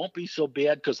Saturday, it won't be so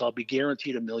bad because I'll be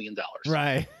guaranteed $1 million.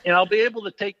 Right. And I'll be able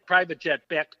to take private jet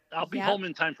back. I'll be home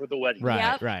in time for the wedding.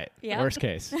 Right, right. Yep. Worst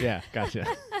case. Yeah, gotcha.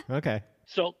 Okay.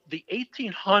 So the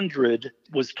 1800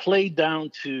 was played down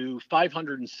to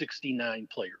 569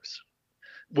 players,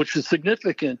 which is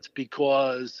significant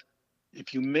because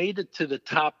if you made it to the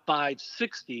top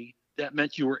 560, that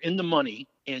meant you were in the money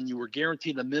and you were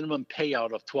guaranteed a minimum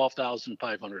payout of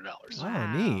 $12,500.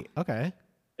 Wow, neat. Okay.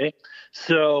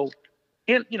 So,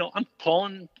 and I'm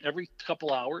calling every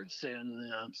couple hours,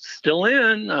 and I'm still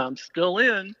in,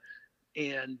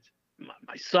 and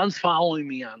my son's following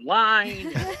me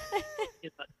online.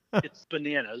 It's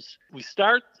bananas. We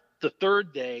start the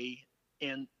third day,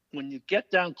 and when you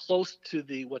get down close to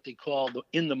what they call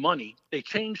in the money, they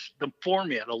change the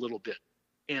format a little bit,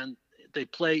 and they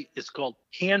play. It's called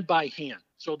hand by hand.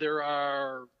 So there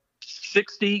are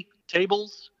 60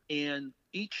 tables, and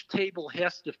each table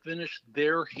has to finish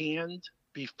their hand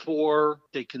before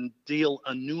they can deal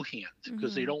a new hand,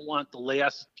 because they don't want the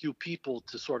last few people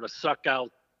to sort of suck out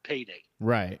payday.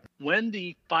 Right. When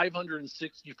the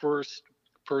 561st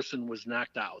person was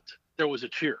knocked out, there was a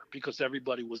cheer because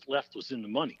everybody was in the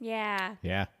money. Yeah.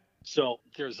 Yeah. So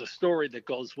there's a story that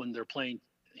goes when they're playing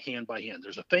hand by hand.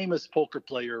 There's a famous poker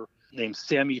player named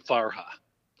Sami Farha,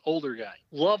 older guy,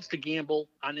 loves to gamble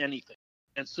on anything.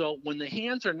 And so when the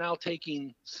hands are now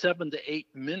taking 7 to 8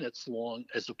 minutes long,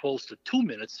 as opposed to 2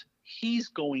 minutes, he's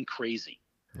going crazy.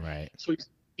 Right. So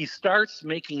he starts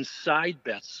making side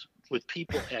bets with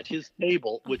people at his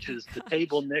table, which is the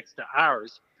table next to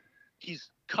ours.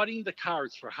 He's cutting the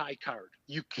cards for high card.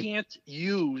 You can't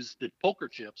use the poker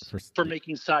chips for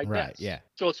making side bets. Right, yeah.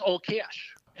 So it's all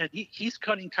cash. And he's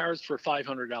cutting cards for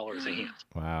 $500 a hand.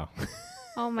 Wow.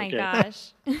 Oh, my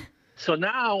gosh. So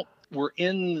now we're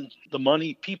in the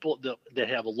money. People that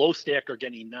have a low stack are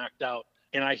getting knocked out.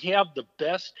 And I have the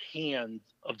best hand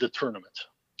of the tournament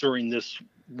during this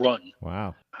run.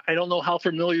 Wow. I don't know how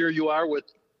familiar you are with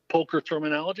poker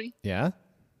terminology. Yeah.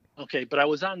 Okay, but I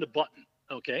was on the button.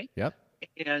 Okay. Yep.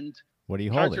 And what are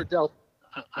you cards holding? are dealt.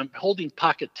 I'm holding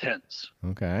pocket tens.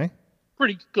 Okay.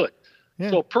 Pretty good. Yeah.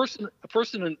 So a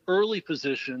person in early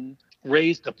position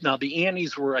raised up. Now the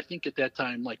antes were, I think at that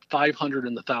time, like $500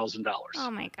 and $1,000.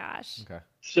 Oh my gosh. Okay.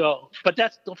 So, but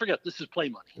don't forget, this is play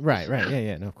money. Right.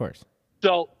 Yeah. No, of course.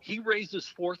 So he raises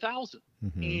 4,000,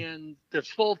 Mm-hmm. and there's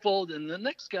full fold, and the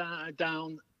next guy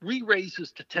down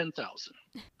re-raises to 10,000.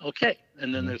 Okay,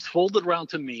 and then it's folded around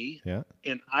to me. Yeah.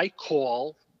 And I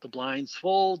call, the blinds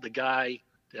fold. The guy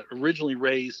that originally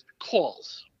raised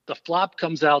calls. The flop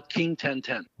comes out King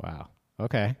 10-10. Wow.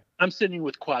 Okay. I'm sitting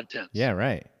with quad tens. Yeah.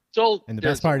 Right. So And the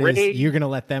best part is you're gonna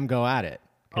let them go at it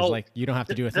because you don't have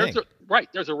to do a thing.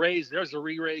 There's a raise. There's a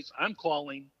re-raise. I'm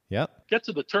calling. Yep. Get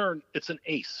to the turn. It's an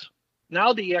ace.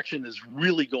 Now the action is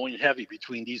really going heavy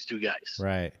between these two guys.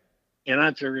 Right. And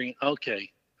I'm figuring, okay,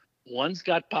 one's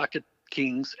got pocket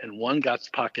kings and one got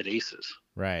pocket aces.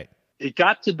 Right. It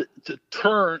got to the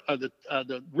turn of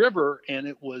the river, and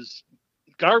it was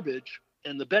garbage.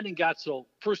 And the betting got so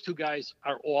first two guys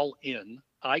are all in.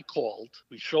 I called.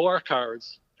 We show our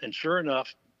cards, and sure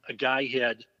enough, a guy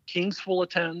had kings full of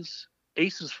tens,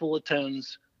 aces full of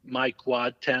tens, my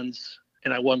quad tens.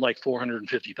 And I won like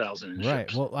 $450,000 in Right.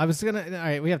 chips. Well, I was gonna. All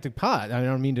right, we have to pause. I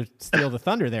don't mean to steal the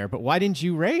thunder there, but why didn't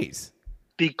you raise?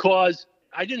 Because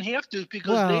I didn't have to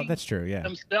because that's true. Yeah.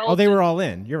 Themselves. Oh, they were all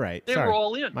in. You're right. They Sorry. were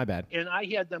all in. My bad. And I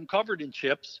had them covered in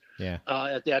chips. Yeah.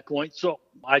 At that point, so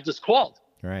I just called.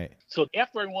 Right. So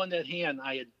after I won that hand,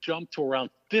 I had jumped to around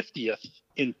 50th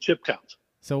in chip count.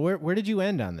 So where did you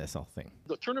end on this whole thing?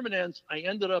 The tournament ends, I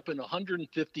ended up in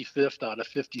 155th out of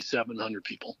 5,700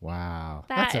 people. Wow.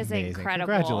 That That's is amazing.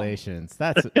 incredible. Congratulations.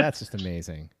 That's just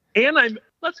amazing. And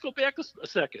let's go back a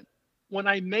second. When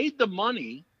I made the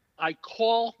money, I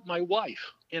call my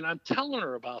wife and I'm telling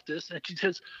her about this. And she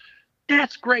says,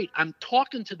 that's great. I'm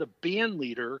talking to the band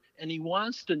leader and he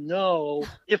wants to know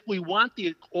if we want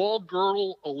the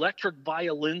all-girl electric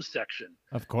violin section.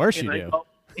 Of course you do.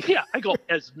 I go,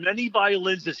 as many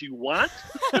violins as you want.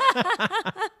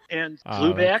 And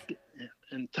flew back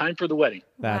in time for the wedding.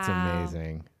 That's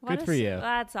amazing. Good for you.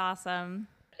 That's awesome.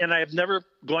 And I have never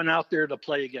gone out there to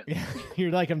play again.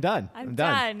 You're like, I'm done. I'm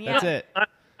done. Yeah. That's it.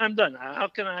 I'm done. How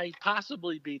can I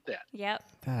possibly beat that? Yep.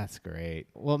 That's great.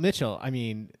 Well, Mitchell, I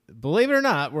mean, believe it or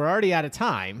not, we're already out of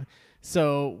time.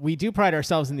 So we do pride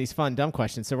ourselves in these fun, dumb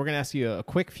questions. So we're going to ask you a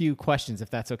quick few questions, if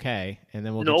that's okay. And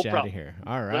then we'll get you out of here.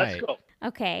 All right. Let's go.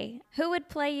 Okay. Who would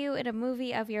play you in a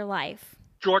movie of your life?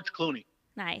 George Clooney.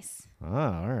 Nice. Oh,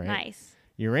 all right. Nice.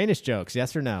 Uranus jokes,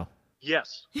 yes or no?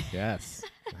 Yes. Yes.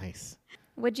 Nice.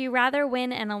 Would you rather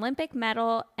win an Olympic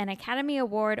medal, an Academy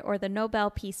Award, or the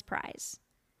Nobel Peace Prize?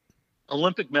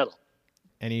 Olympic medal.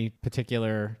 Any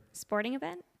particular Sporting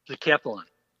event? The Decathlon.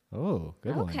 Oh,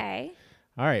 good one. Okay.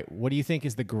 All right. What do you think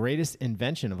is the greatest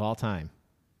invention of all time?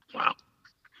 Wow.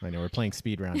 I know we're playing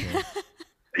speed round here.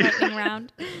 Lightning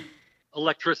round.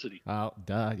 Electricity. Oh,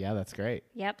 duh. Yeah, that's great.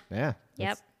 Yep. Yeah.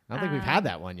 Yep. I don't think we've had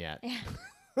that one yet.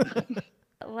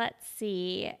 Let's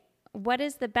see. What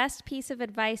is the best piece of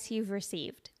advice you've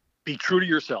received? Be true to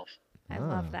yourself. I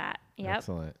love that. Yep.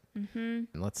 Excellent.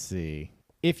 Mm-hmm. Let's see.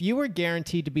 If you were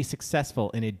guaranteed to be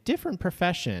successful in a different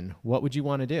profession, what would you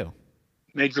want to do?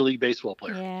 Major League Baseball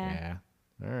player. Yeah.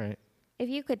 All right. If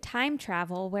you could time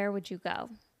travel, where would you go?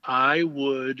 I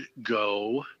would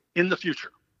go in the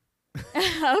future.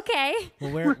 Okay.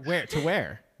 Well, where to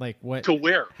where? Like what? To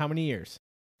where? How many years?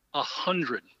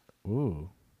 100. Ooh.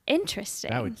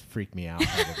 Interesting. That would freak me out,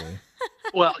 probably.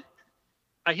 Well,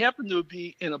 I happen to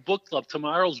be in a book club.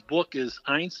 Tomorrow's book is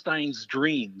Einstein's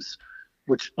Dreams,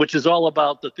 which is all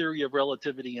about the theory of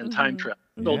relativity and time travel.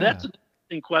 So that's an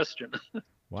interesting question.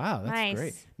 Wow, that's Nice.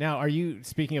 great. Now, are you,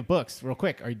 speaking of books, real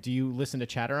quick, do you listen to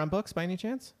Chatter on Books by any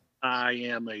chance? I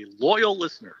am a loyal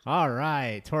listener. All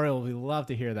right. Tori will love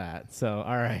to hear that. So,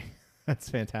 all right. That's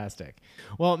fantastic.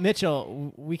 Well,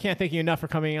 Mitchell, we can't thank you enough for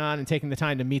coming on and taking the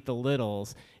time to meet the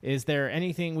Littles. Is there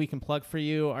anything we can plug for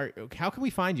you? How can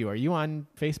we find you? Are you on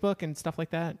Facebook and stuff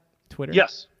like that? Twitter?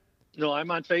 Yes. No,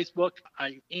 I'm on Facebook.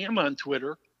 I am on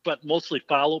Twitter, but mostly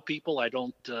follow people. I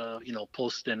don't,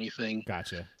 post anything.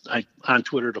 Gotcha. I on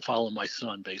Twitter to follow my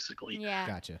son, basically. Yeah.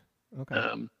 Gotcha.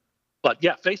 Okay. But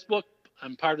yeah, Facebook.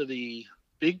 I'm part of the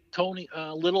Big Tony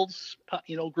Littles,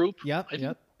 group. Yep.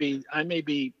 I may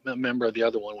be a member of the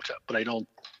other one, but I don't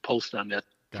post on that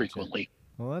frequently.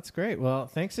 Well, that's great. Well,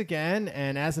 thanks again.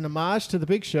 And as an homage to the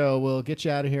big show, we'll get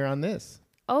you out of here on this.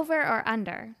 Over or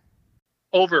under?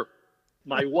 Over.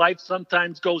 My wife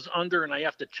sometimes goes under, and I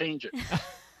have to change it.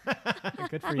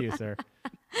 Good for you, sir.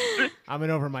 I'm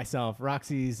an over myself.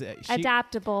 Roxy's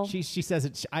adaptable. She says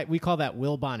it. We call that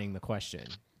Will Bonning the question,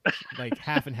 like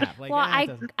half and half. Like,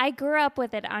 well, I grew up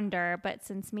with it under, but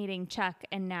since meeting Chuck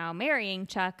and now marrying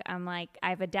Chuck, I'm like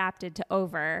I've adapted to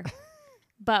over.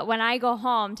 But when I go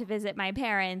home to visit my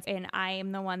parents and I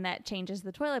am the one that changes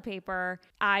the toilet paper,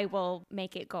 I will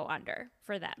make it go under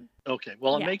for them. Okay.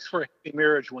 Well, it makes for a happy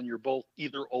marriage when you're both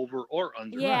either over or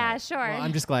under. Yeah, right. sure. Well,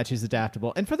 I'm just glad she's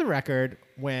adaptable. And for the record,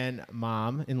 when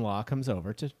mom-in-law comes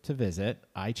over to visit,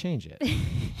 I change it.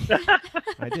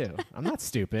 I do. I'm not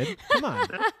stupid. Come on.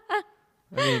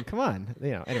 Come on.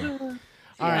 Anyway.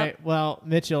 All right. Well,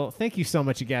 Mitchell, thank you so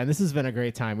much again. This has been a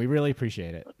great time. We really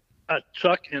appreciate it.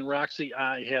 Chuck and Roxy,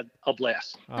 I had a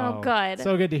blast. Oh, good.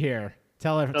 So good to hear.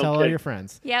 Tell all your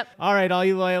friends. Yep. All right, all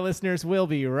you loyal listeners, we'll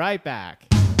be right back.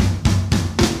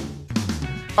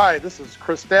 Hi, this is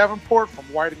Chris Davenport from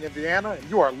Whiting, Indiana, and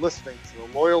you are listening to the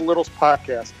Loyal Littles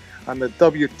podcast on the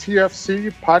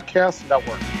WTFC Podcast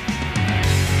Network.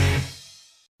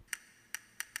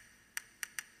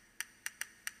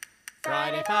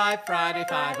 Friday 5, Friday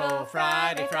 5, oh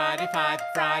Friday, Friday 5,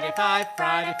 Friday 5,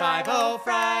 Friday 5, oh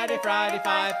Friday, Friday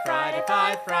 5, Friday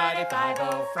 5, Friday 5,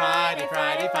 oh Friday,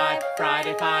 Friday 5,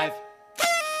 Friday 5.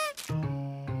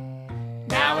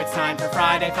 Now it's time for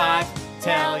Friday 5,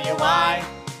 tell you why.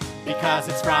 Because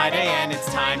it's Friday and it's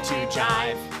time to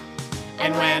jive.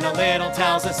 And when a little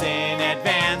tells us in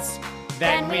advance,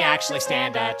 then we actually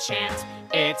stand a chance.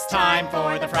 It's time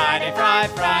for the Friday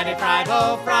Five, Friday Five,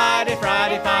 oh Friday,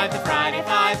 Friday Five, the Friday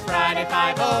Five, Friday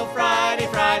Five, oh Friday,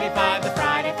 Friday Five, the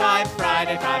Friday Five,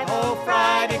 Friday Five, oh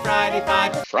Friday, Friday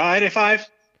Five. Friday Five.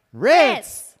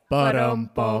 Ritz!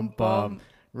 Ba-dum-bum-bum.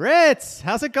 Ritz,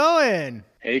 how's it going?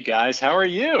 Hey guys, how are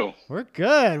you? We're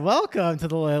good. Welcome to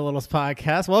the Loyal Littles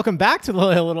podcast. Welcome back to the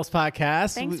Loyal Littles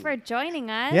podcast. Thanks for joining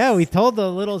us. Yeah, we told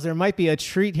the Littles there might be a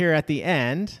treat here at the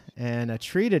end, and a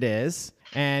treat it is.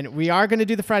 And we are going to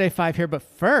do the Friday Five here, but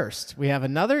first, we have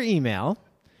another email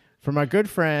from our good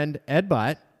friend, Ed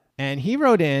Butt, and he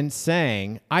wrote in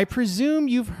saying, I presume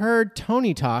you've heard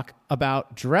Tony talk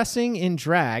about dressing in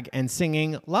drag and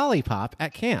singing Lollipop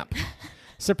at camp.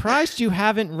 Surprised you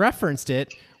haven't referenced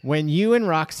it when you and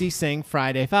Roxy sing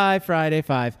Friday Five, Friday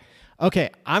Five. Okay,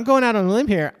 I'm going out on a limb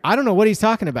here. I don't know what he's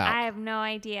talking about. I have no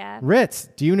idea. Ritz,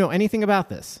 do you know anything about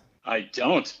this? I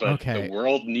don't, but Okay. the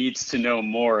world needs to know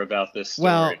more about this story.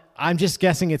 Well, I'm just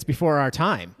guessing it's before our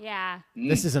time. Yeah.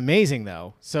 This is amazing,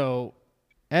 though. So,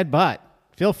 Ed Butt,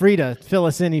 feel free to fill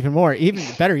us in even more. Even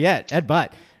better yet, Ed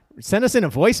Butt, send us in a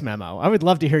voice memo. I would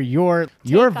love to hear your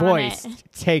voice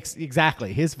takes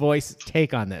exactly his voice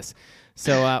take on this.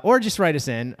 So, or just write us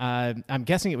in. I'm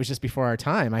guessing it was just before our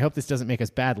time. I hope this doesn't make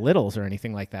us bad littles or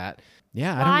anything like that.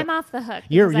 Yeah, Well, I'm off the hook.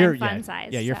 You're I'm fun size.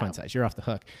 Yeah, you're so. fun size. You're off the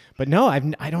hook. But no,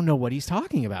 I don't know what he's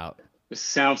talking about. This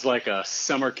sounds like a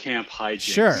summer camp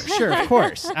hijinks. Sure, of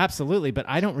course, absolutely. But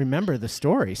I don't remember the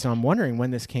story, so I'm wondering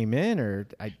when this came in, or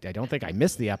I don't think I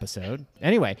missed the episode.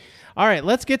 Anyway, all right,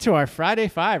 let's get to our Friday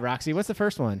Five. Roxy, what's the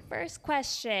first one? First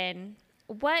question.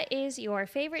 What is your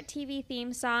favorite TV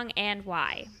theme song and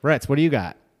why? Ritz, what do you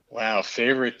got? Wow,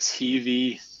 favorite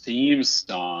TV theme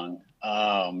song.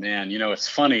 Oh, man, it's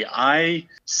funny. I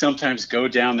sometimes go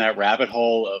down that rabbit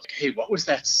hole of, hey, what was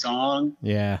that song?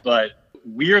 Yeah. But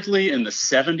weirdly, in the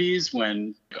 70s,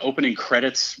 when opening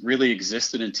credits really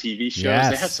existed in TV shows,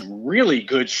 they had some really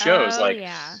good shows.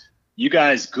 You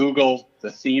guys Google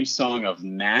the theme song of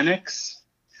Mannix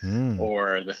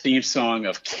or the theme song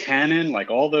of Cannon, like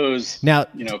all those, now,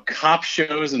 cop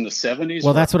shows in the 70s.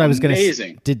 Well, that's what I was going to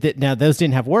say. Amazing. Now, those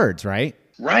didn't have words, right?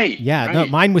 Right. Yeah, right. No,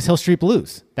 mine was Hill Street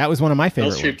Blues. That was one of my favorite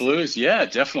Hill Street ones. Blues, yeah,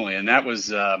 definitely. And that was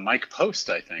Mike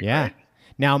Post, I think. Yeah. Right?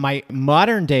 Now, my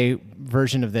modern day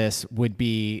version of this would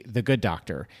be The Good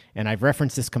Doctor. And I've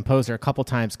referenced this composer a couple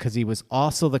times because he was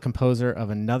also the composer of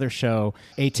another show,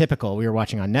 Atypical, we were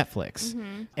watching on Netflix.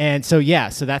 Mm-hmm. And so,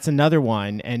 so that's another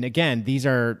one. And again, these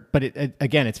are, but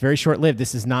again, it's very short lived.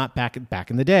 This is not back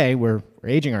in the day. We're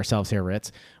aging ourselves here,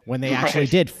 Ritz, when they actually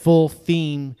did full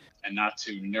theme. And not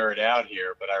to nerd out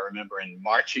here, but I remember in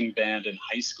marching band in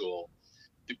high school,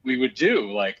 we would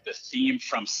do like the theme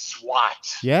from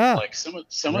SWAT. Yeah. Like some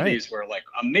of these were like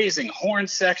amazing horn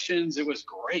sections. It was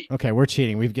great. Okay, we're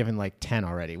cheating. We've given like 10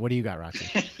 already. What do you got,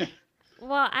 Roxy?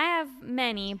 Well, I have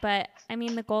many, but I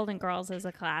mean, The Golden Girls is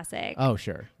a classic. Oh,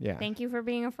 sure. Yeah. Thank you for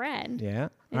being a friend. Yeah.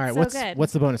 It's All right. so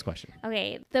What's the bonus question?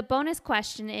 Okay. The bonus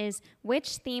question is,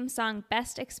 which theme song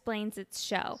best explains its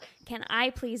show? Can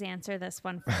I please answer this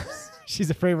one first?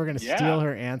 She's afraid we're going to steal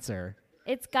her answer.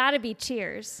 It's got to be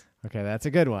Cheers. Okay, that's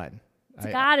a good one. It's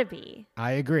got to be.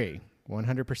 I agree.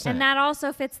 100%. And that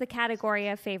also fits the category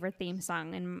of favorite theme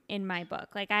song in my book.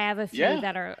 Like, I have a few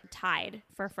that are tied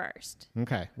for first.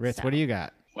 Okay. Ritz, what do you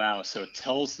got? Wow, so it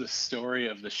tells the story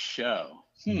of the show.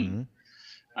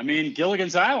 I mean,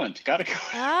 Gilligan's Island. Gotta go.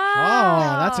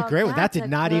 Oh, that's a great one. That did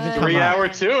not even come up. 3-hour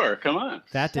tour. Come on.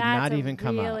 That did not even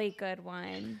come up. That's a really good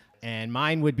one. And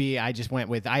mine would be, I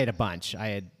had a bunch. I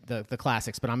had the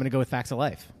classics, but I'm going to go with Facts of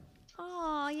Life.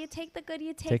 Oh, you take the good,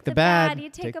 you take the bad. bad. You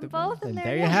take them both, and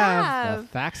there you have the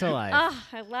Facts of Life. Oh,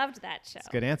 I loved that show. It's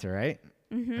a good answer, right?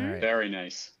 Mm-hmm. All right. Very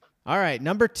nice. All right,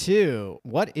 number 2.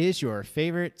 What is your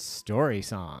favorite story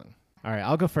song? All right,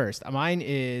 I'll go first. Mine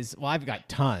is, I've got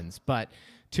tons, but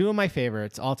 2 of my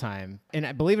favorites all time.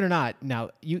 And believe it or not, now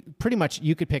you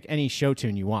could pick any show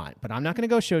tune you want, but I'm not going to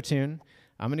go show tune.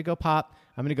 I'm going to go pop.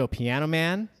 I'm going to go Piano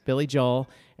Man, Billy Joel,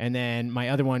 and then my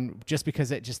other one, just because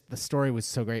the story was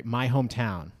so great, My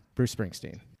Hometown, Bruce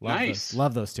Springsteen.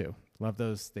 Love those 2. Love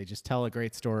those. They just tell a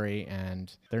great story,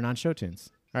 and they're non-show tunes.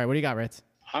 All right, what do you got, Ritz?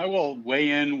 I will weigh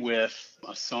in with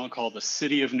a song called The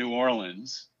City of New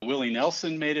Orleans. Willie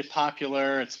Nelson made it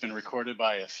popular. It's been recorded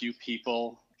by a few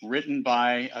people, written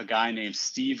by a guy named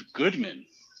Steve Goodman,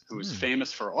 who is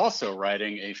famous for also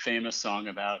writing a famous song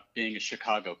about being a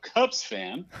Chicago Cubs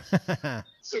fan.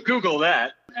 So Google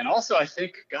that. And also, I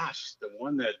think, the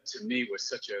one that to me was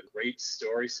such a great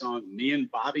story song, Me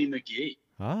and Bobby McGee.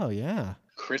 Oh, yeah.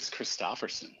 Chris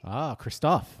Christopherson. Ah,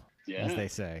 Christoph, Yeah. as they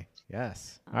say.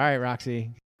 Yes. All right,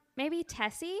 Roxy. Maybe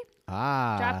Tessie?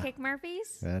 Dropkick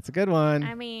Murphys. That's a good one.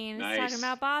 I mean, Nice. it's talking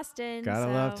about Boston.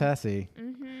 Gotta love Tessie.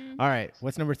 Mm-hmm. All right,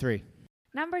 what's number 3?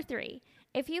 Number 3.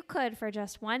 If you could for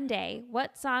just one day,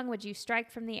 what song would you strike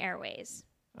from the airways?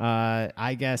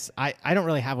 I guess I don't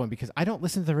really have one because I don't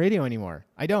listen to the radio anymore.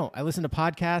 I don't. I listen to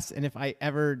podcasts, and if I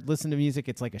ever listen to music,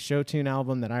 it's like a show tune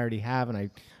album that I already have.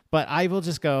 But I will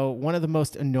just go one of the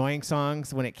most annoying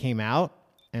songs when it came out,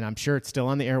 and I'm sure it's still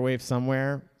on the airwaves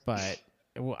somewhere, but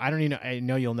I don't even know. I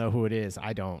know you'll know who it is.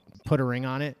 I don't. Put a Ring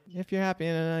on It. If you're happy,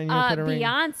 put a ring.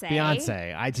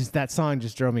 Beyonce. That song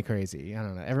just drove me crazy. I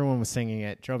don't know. Everyone was singing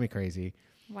it. Drove me crazy.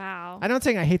 Wow. I don't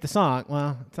think I hate the song.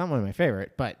 Well, it's not one of my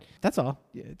favorite, but that's all.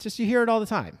 It's just you hear it all the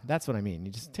time. That's what I mean.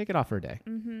 You just take it off for a day.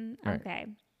 Mm-hmm. All right. Okay.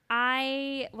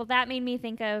 That made me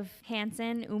think of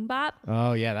Hanson, Bop.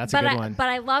 Oh, yeah, that's a good one. But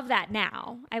I love that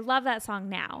now. I love that song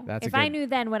now. If I knew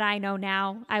then what I know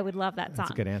now, I would love that song.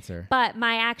 That's a good answer. But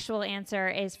my actual answer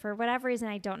is, for whatever reason,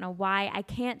 I don't know why, I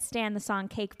can't stand the song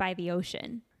Cake by the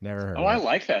Ocean. Never heard of Oh, I it.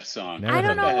 like that song. Never I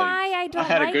don't know why I don't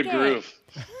like it. I had a good groove,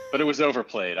 but it was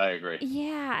overplayed. I agree.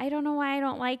 Yeah, I don't know why I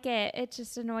don't like it. It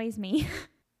just annoys me.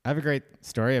 I have a great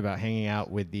story about hanging out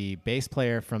with the bass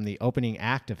player from the opening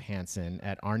act of Hanson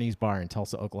at Arnie's Bar in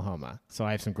Tulsa, Oklahoma. So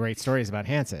I have some great stories about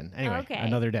Hanson. Anyway,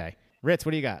 Another day. Ritz,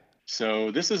 what do you got?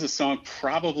 So this is a song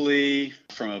probably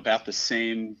from about the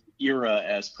same era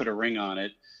as Put a Ring on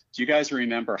It. Do you guys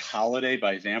remember Holiday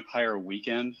by Vampire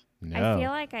Weekend? No. I feel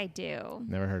like I do.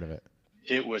 Never heard of it.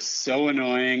 It was so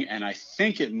annoying, and I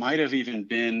think it might have even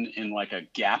been in like a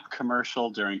Gap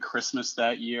commercial during Christmas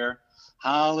that year.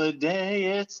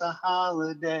 Holiday, it's a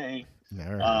holiday.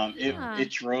 Never heard.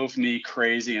 It drove me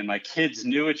crazy, and my kids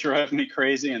knew it drove me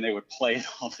crazy, and they would play it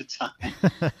all the time.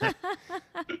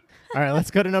 All right,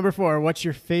 let's go to number 4. What's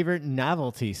your favorite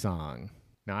novelty song?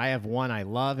 Now, I have one I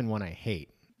love and one I hate.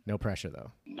 No pressure,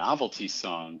 though. Novelty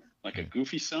song? Like a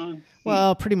goofy song?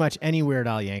 Well, pretty much any Weird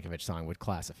Al Yankovic song would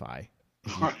classify.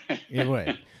 It would.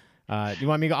 Do you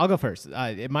want me to go? I'll go first.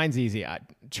 Mine's easy.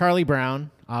 Charlie Brown,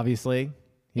 obviously.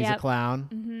 He's a clown.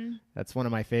 Mm-hmm. That's one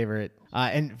of my favorite.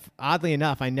 And oddly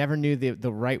enough, I never knew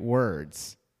the right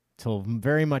words till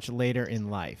very much later in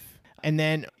life. And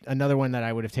then another one that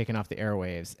I would have taken off the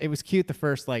airwaves. It was cute the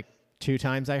first 2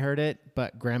 times I heard it,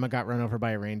 but Grandma Got Run Over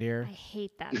by a Reindeer. I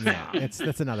hate that song. No,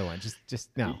 that's another one. Just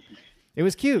no. It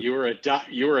was cute. You were a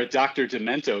Dr.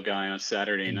 Demento guy on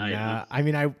Saturday night. Huh? I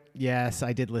mean,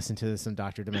 I did listen to some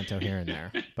Dr. Demento here and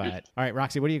there. But all right,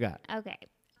 Roxy, what do you got? Okay.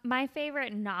 My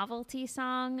favorite novelty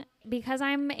song, because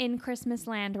I'm in Christmas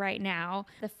land right now,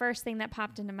 the first thing that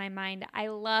popped into my mind,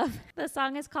 the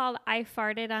song is called I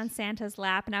Farted on Santa's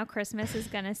Lap, Now Christmas is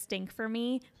Gonna Stink for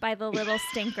Me by the Little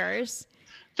Stinkers.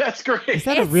 That's great. Is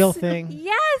that a real thing?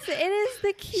 Yes, it is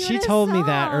the cutest She told me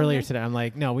that song. earlier today. I'm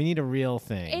like, no, we need a real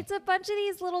thing. It's a bunch of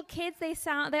these little kids. They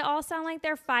all sound like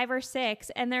they're 5 or 6,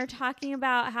 and they're talking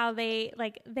about how they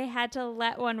had to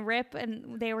let one rip,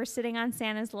 and they were sitting on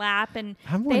Santa's lap, and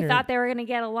they thought they were gonna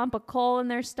get a lump of coal in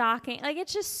their stocking. Like,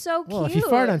 it's just so cute. Well, if you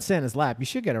fart on Santa's lap, you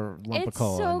should get a lump of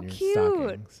coal so on your cute.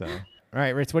 stocking. So, all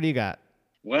right, Ritz, what do you got?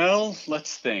 Well,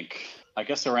 let's think. I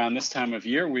guess around this time of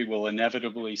year, we will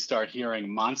inevitably start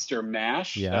hearing Monster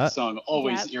Mash. Yeah. That song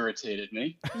always irritated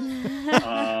me.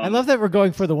 I love that we're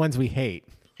going for the ones we hate.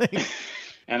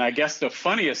 And I guess the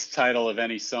funniest title of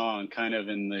any song, kind of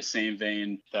in the same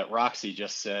vein that Roxy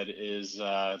just said, is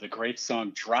the great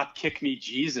song Drop Kick Me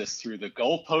Jesus Through the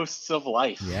Goalposts of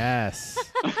Life. Yes.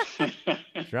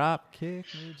 Drop kick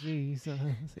me Jesus.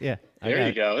 Yeah. There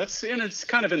you go. It's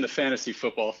kind of in the fantasy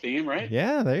football theme, right?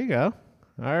 Yeah, there you go.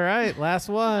 All right, last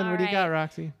one. What do you got,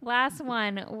 Roxy? Last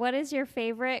one. What is your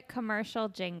favorite commercial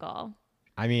jingle?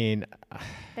 I mean,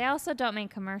 they also don't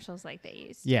make commercials like they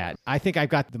used to. Yeah, I think I've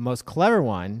got the most clever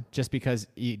one just because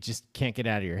you just can't get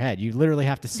out of your head. You literally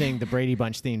have to sing the Brady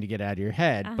Bunch theme to get out of your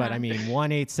head. But I mean,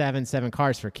 1-877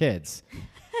 cars for kids.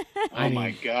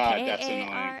 My God, that's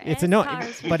annoying. It's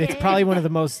annoying, but it's probably one of the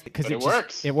most because it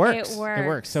works. It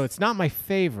works. So it's not my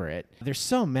favorite. There's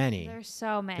so many. There's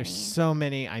so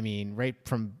many. I mean, right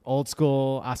from old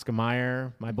school Oscar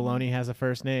Mayer, My Baloney Has a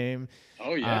First Name.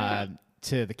 Oh yeah.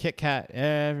 To the Kit Kat,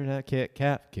 Kit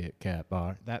Kat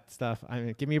bar, that stuff. I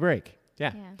mean, give me a break.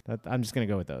 Yeah. I'm just going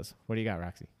to go with those. What do you got,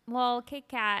 Roxy? Well, Kit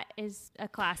Kat is a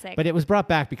classic. But it was brought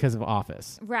back because of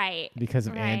Office. Right. Because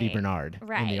of Andy Bernard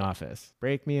in The Office.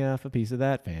 Break me off a piece of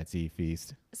that fancy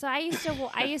feast. So I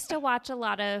used to watch a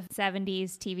lot of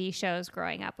 70s TV shows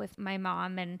growing up with my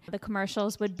mom, and the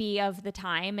commercials would be of the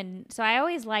time. And so I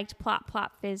always liked Plop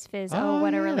Plop Fizz Fizz. Oh,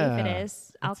 what a relief it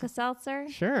is. Alka-Seltzer.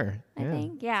 Sure. I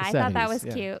think. Yeah, I thought that was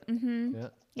cute. Mm-hmm. Yeah.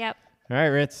 Yep. All right,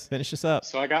 Ritz, finish us up.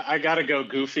 So I got to go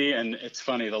goofy, and it's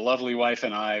funny. The lovely wife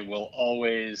and I will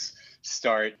always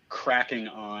start cracking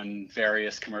on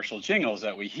various commercial jingles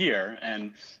that we hear.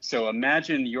 And so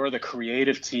imagine you're the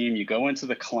creative team. You go into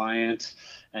the client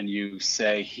and you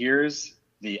say, here's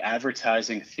the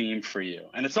advertising theme for you.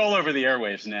 And it's all over the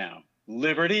airwaves now.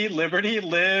 Liberty, liberty,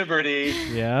 liberty.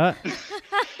 Yeah.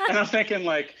 And I'm thinking,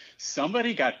 like,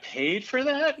 somebody got paid for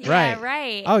that? Right. Yeah,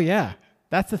 right. Oh, yeah.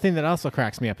 That's the thing that also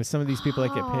cracks me up is some of these people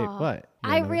that get paid. What?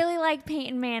 I really like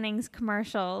Peyton Manning's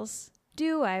commercials.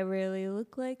 Do I really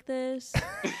look like this?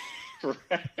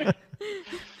 Right.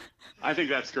 I think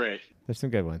that's great. There's some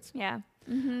good ones. Yeah.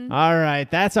 Mm-hmm. All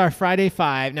right. That's our Friday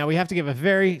 5. Now we have to give a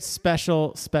very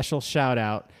special shout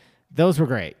out. Those were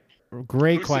great.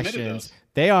 Great Who questions.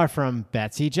 They are from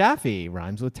Betsy Jaffe,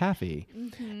 rhymes with taffy.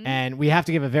 Mm-hmm. And we have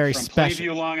to give a very From special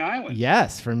Plainview, Long Island.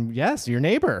 Yes, your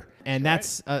neighbor. And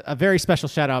that's a very special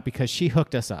shout out because she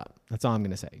hooked us up. That's all I'm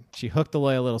going to say. She hooked the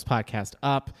Loyal Littles podcast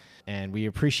up, and we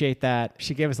appreciate that.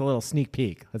 She gave us a little sneak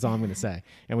peek. That's all I'm going to say.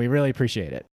 And we really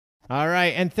appreciate it. All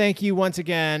right. And thank you once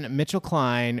again, Mitchell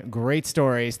Klein. Great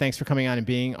stories. Thanks for coming on and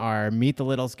being our Meet the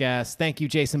Littles guest. Thank you,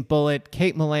 Jason Bullitt,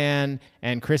 Kate Milan,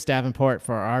 and Chris Davenport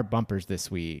for our bumpers this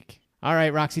week. All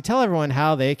right, Roxy, tell everyone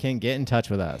how they can get in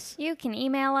touch with us. You can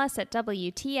email us at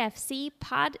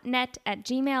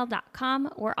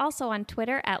wtfcpodnet@gmail.com. We're also on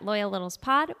Twitter at Loyal Littles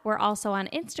Pod. We're also on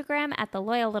Instagram at the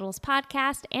Loyal Littles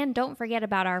Podcast. And don't forget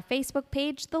about our Facebook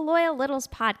page, the Loyal Littles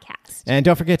Podcast. And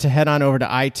don't forget to head on over to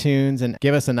iTunes and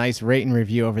give us a nice rate and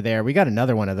review over there. We got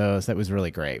another one of those that was really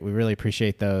great. We really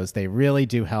appreciate those. They really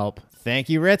do help. Thank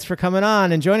you, Ritz, for coming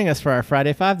on and joining us for our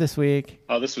Friday 5 this week.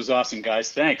 Oh, this was awesome,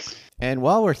 guys. Thanks. And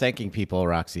while we're thanking people,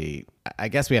 Roxy, I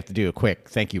guess we have to do a quick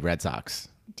thank you, Red Sox.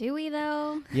 Do we,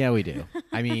 though? Yeah, we do.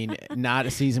 I mean, not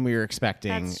a season we were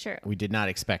expecting. That's true. We did not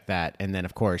expect that. And then,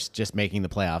 of course, just making the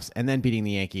playoffs and then beating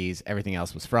the Yankees. Everything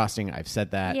else was frosting. I've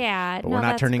said that. Yeah, But no, we're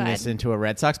not that's turning good. this into a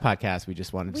Red Sox podcast. We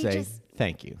just wanted to say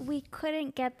thank you. We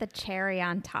couldn't get the cherry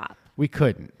on top. We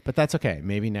couldn't, but that's okay.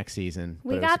 Maybe next season.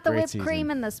 We got the whipped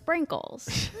cream and the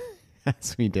sprinkles.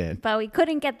 Yes, we did. But we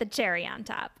couldn't get the cherry on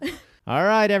top. All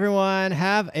right, everyone.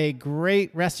 Have a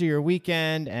great rest of your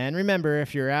weekend. And remember,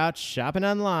 if you're out shopping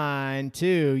online, to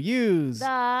use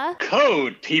the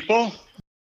code, people.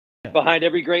 Behind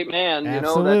every great man,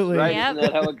 Absolutely. That's right. Yep. Isn't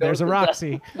that how it goes? There's a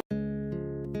Roxy.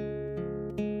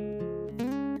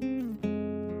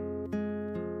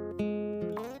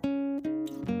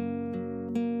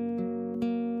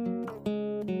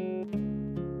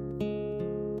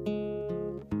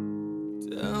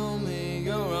 Tell me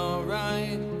you're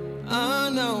alright. I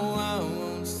know I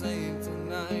won't sleep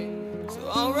tonight. So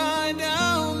I'll write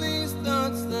down these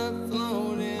thoughts that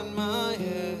float in my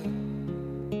head.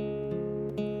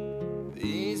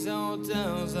 These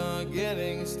hotels are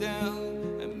getting stale,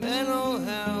 and mental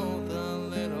health a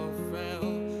little frail.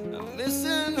 I'm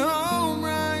missing home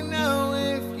right now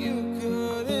if you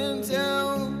couldn't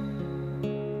tell.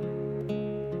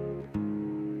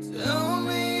 Tell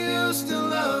me you still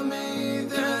love me,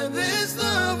 that this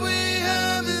love we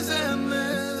have is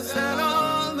endless, and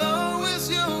I'll always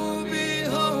you'll be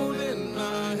holding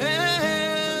my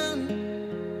hand.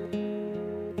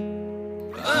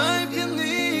 I can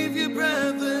leave you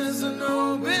breathless, an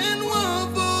open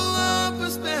world full of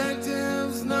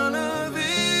perspectives. None of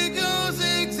it goes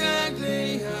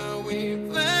exactly how we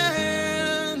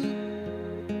planned.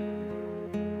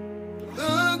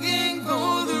 Looking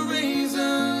for the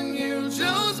reason you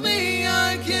chose me,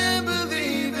 I can't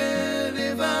believe it.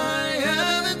 If I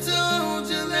haven't told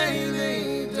you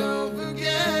lately, don't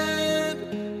forget,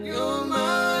 you're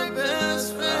my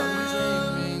best friend.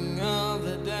 I'm dreaming of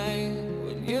the day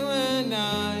when you and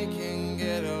I can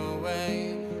get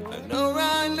away. I know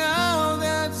right now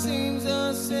that seems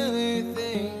a silly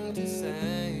thing to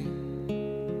say.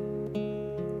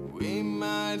 We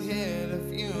might hit a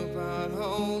few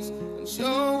potholes, and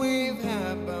sure we've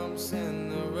had bumps in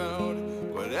the road.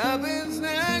 What happens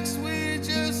next, we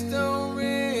just don't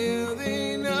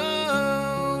really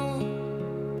know.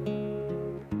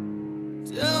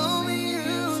 Tell me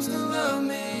you still love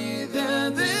me,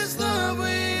 that this love we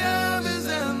have is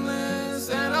endless,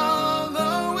 and I'll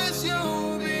always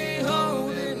you'll be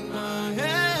holding my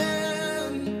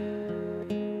hand.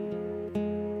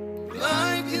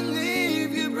 Life can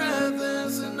leave you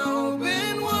breathless, an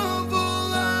open world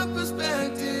full of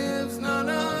perspectives. None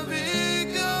of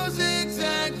it goes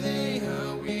exactly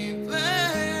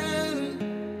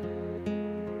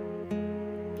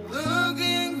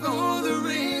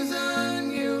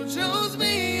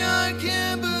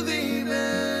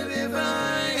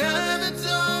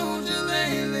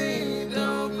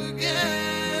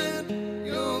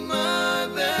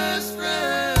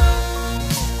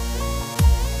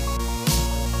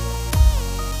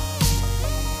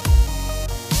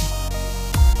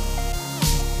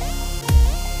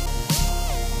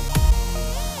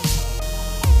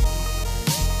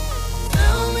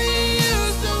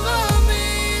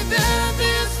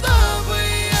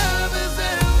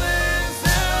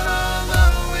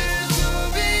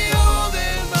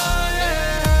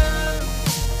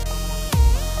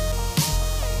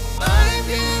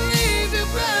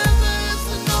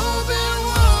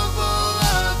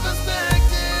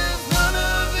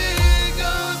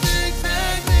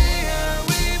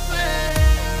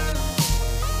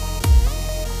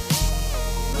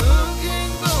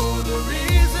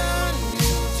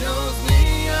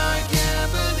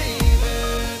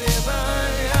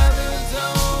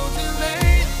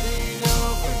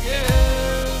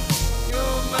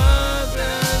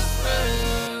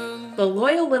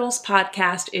Littles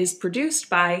podcast is produced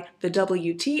by the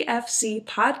WTFC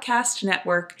Podcast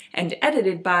Network and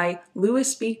edited by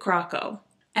Louis B. Crocco.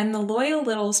 And the Loyal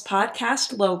Littles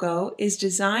podcast logo is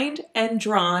designed and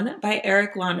drawn by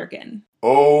Eric Lonergan.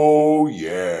 Oh,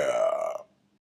 yeah.